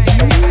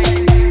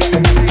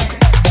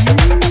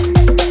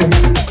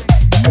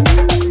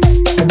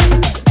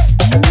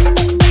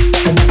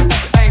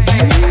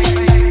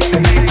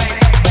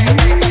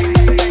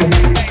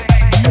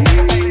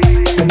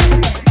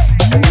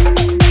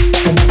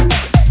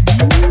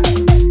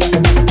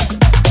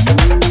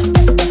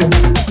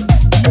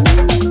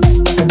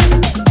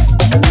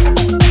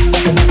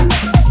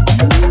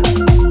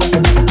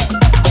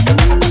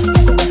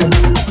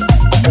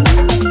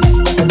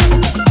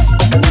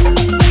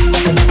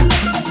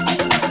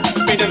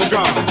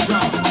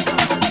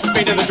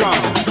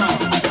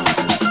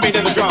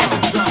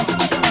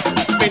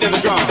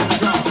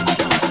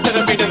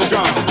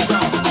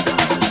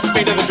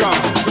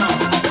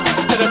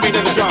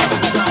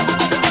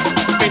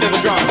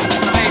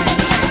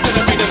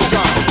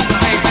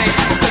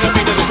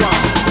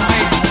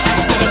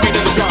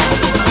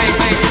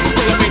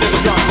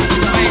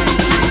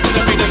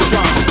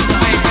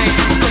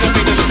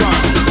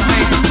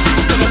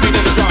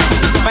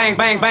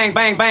 Bang, bang,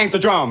 bang, bang the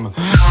drum.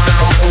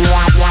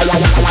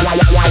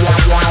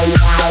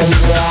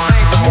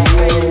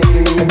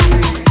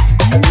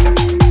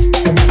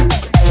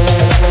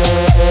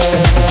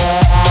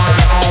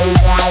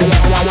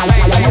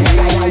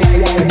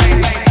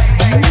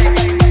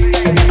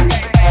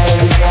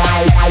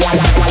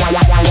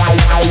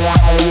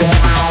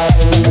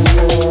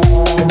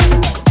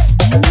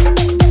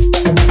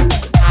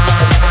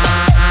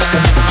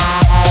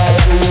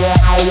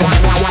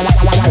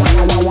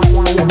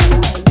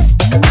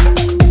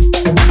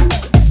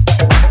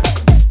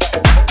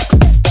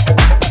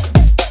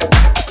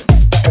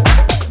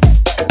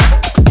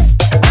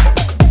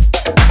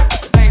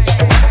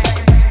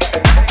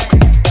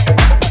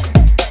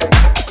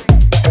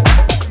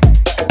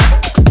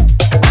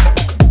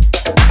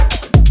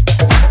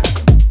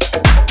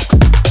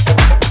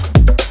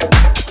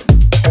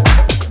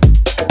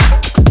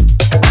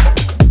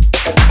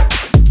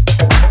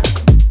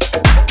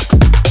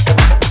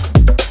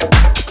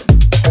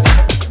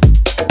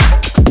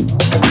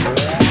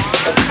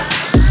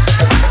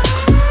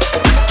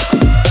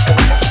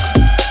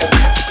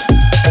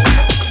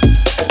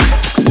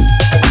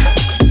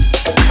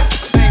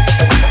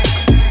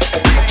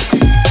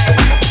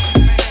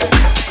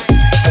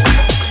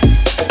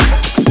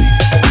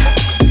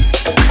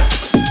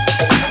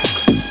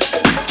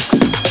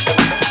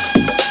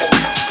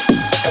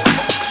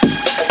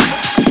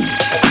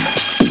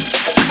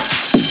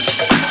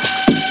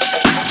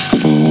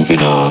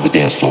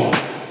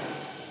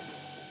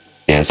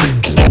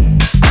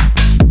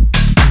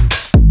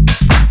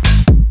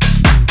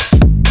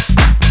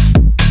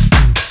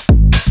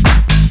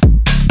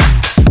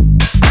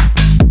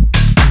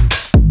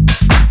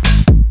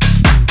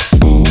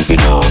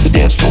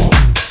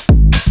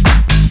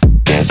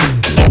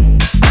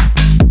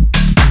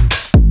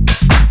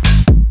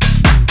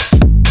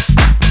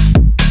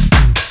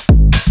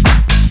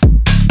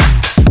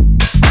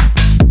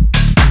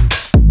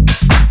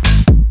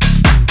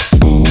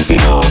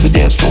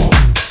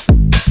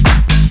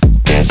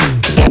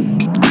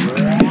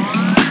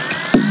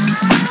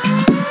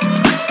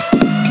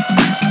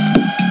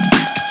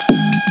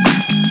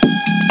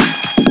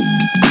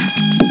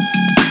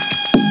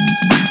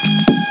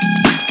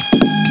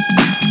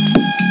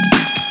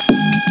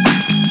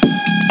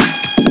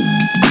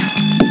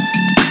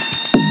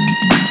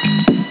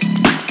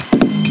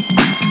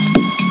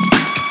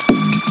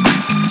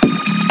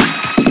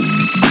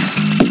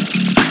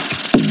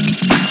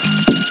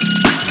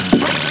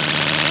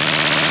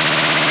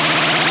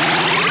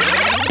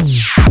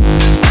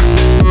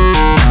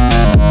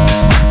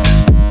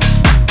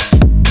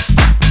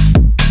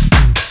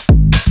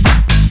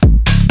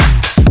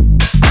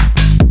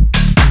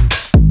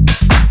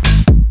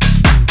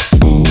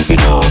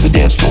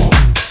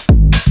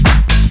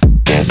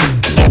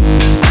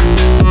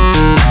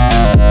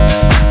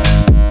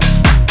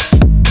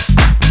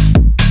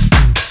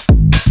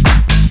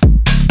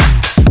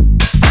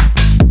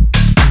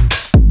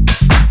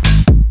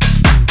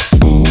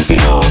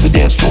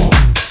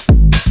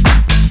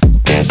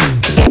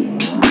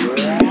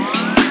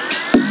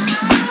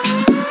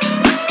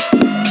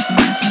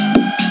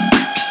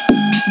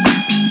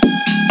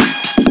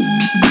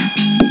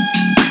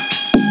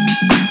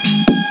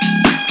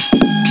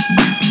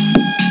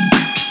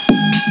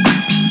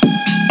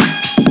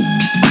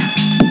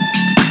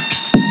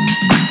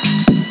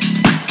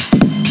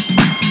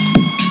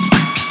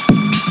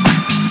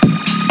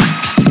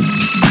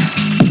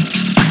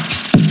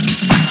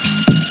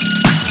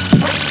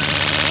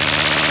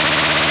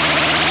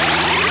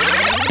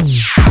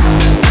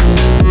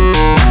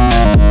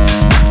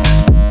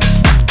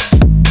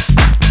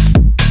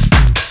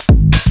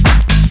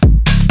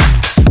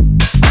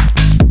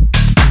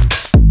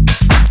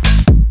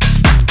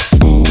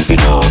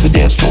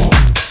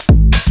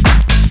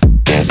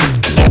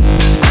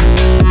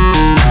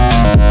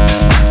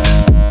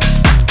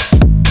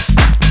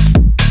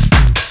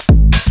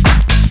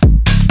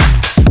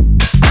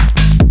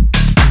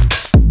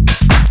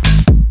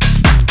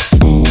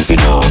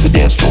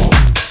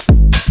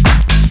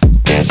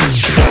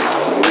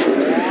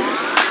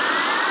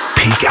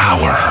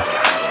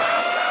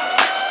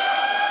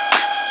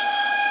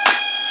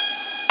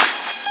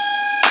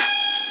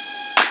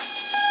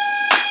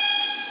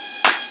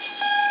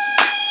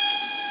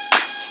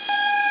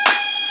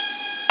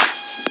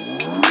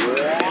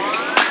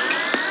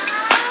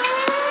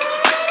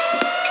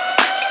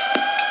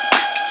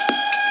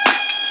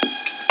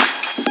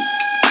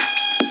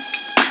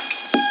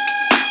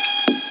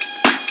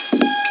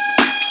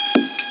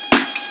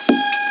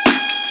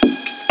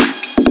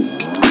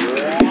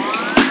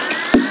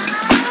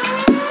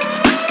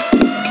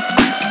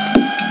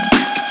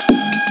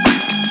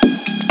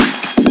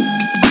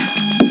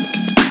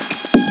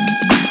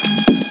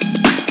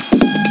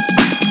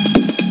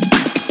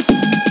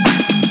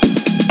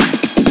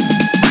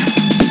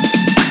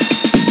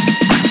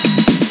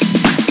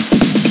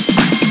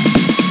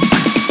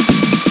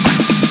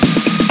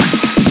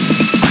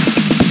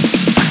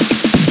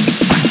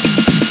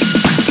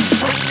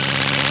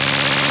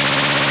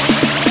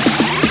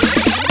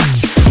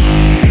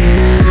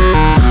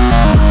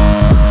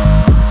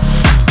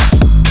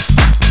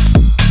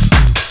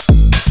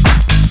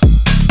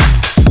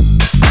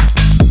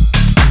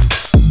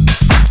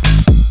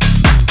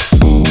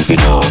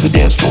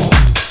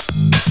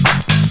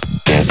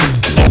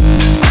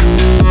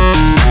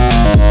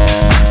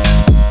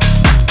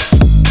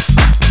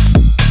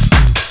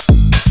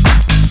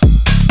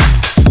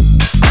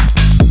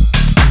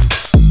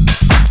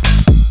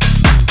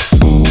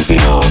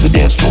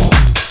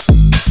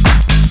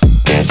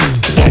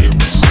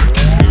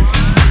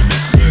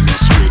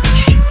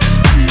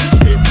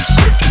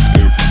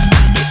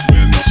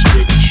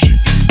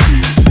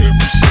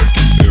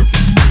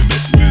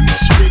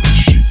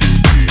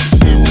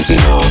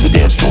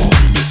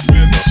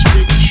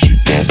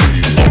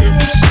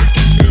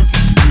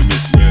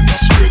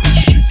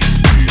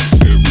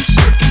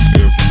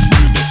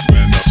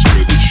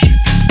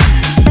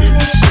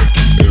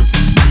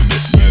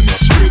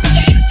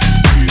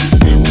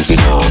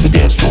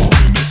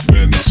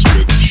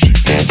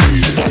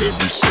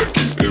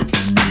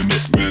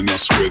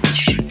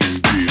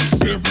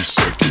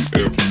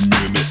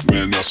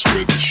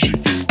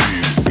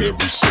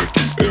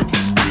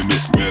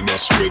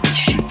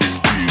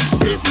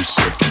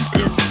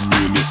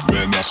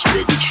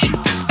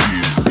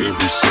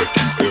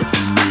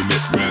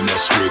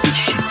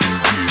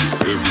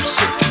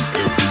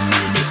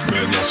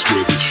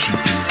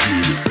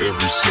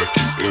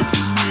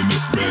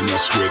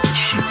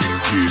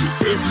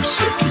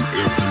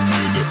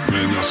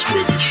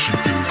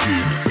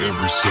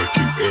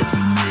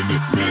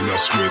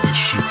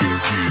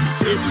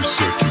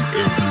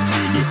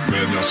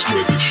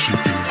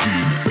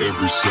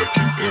 every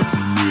second,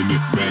 every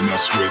minute, man, I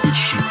swear that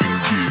she can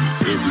get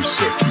it. Every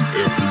second,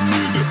 every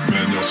minute,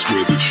 man, I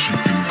swear that she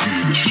can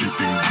get it. She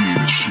can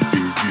get it, she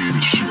can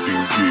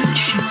get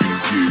it, she can get it, she can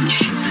get it,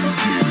 she can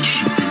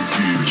get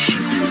it, she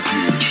can get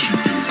it, she can get it, she can get it, she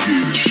can get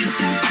it, she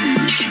can get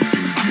it, she can get it,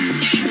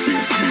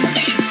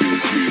 she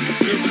can get it.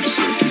 Every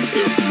second,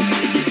 every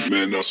minute,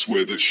 man, I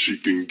swear that she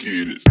can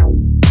get it.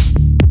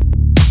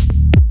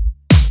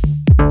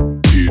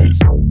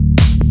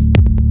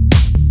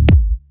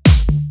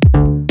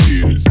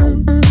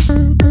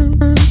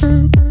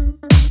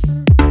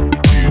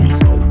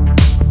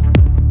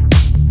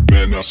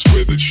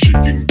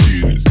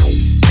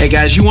 Hey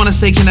guys, you want to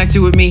stay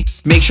connected with me?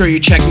 Make sure you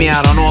check me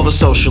out on all the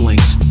social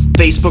links.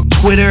 Facebook,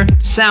 Twitter,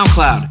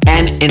 SoundCloud,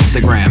 and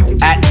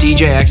Instagram at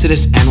DJ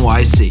Exodus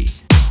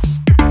NYC.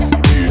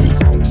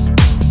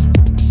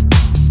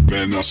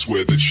 Man, I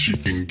swear that she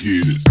can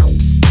get it.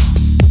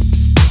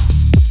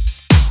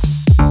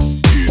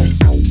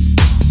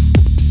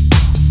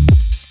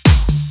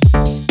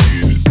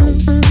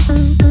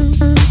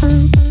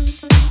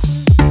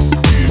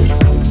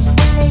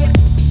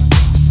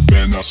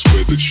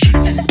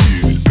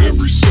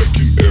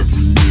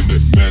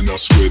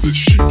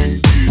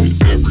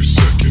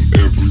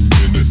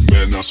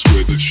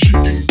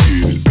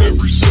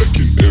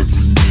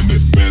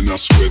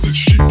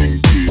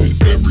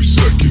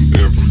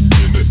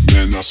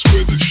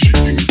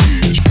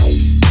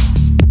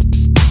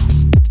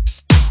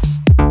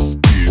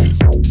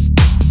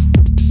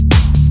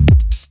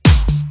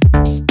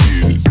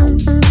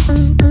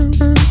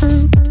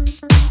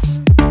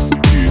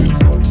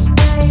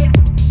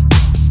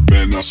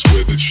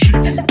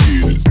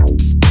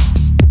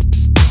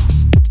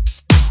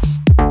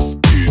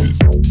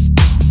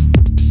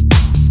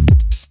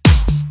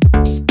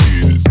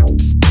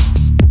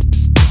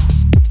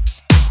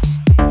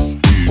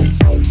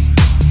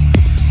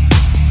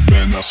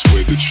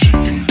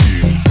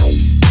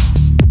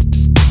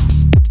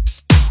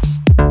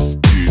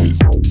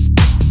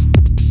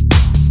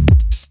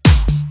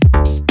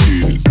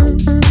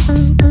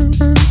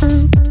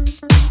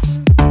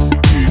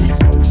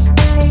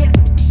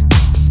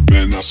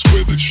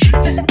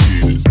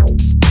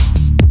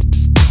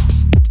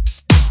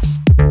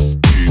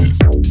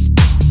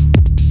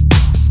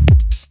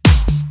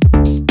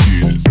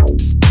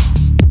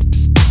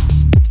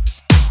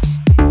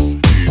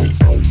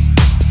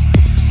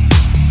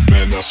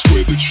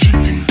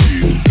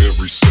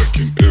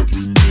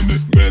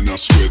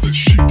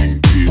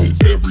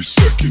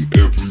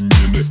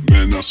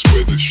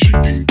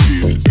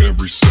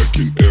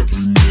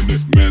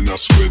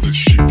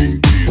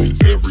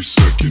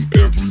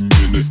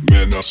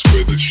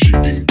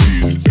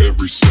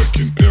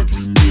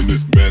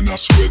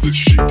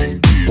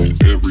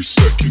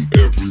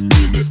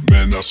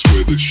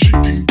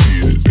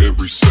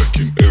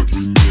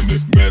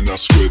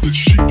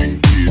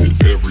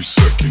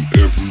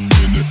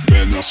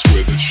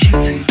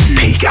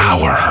 Peak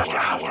Hour.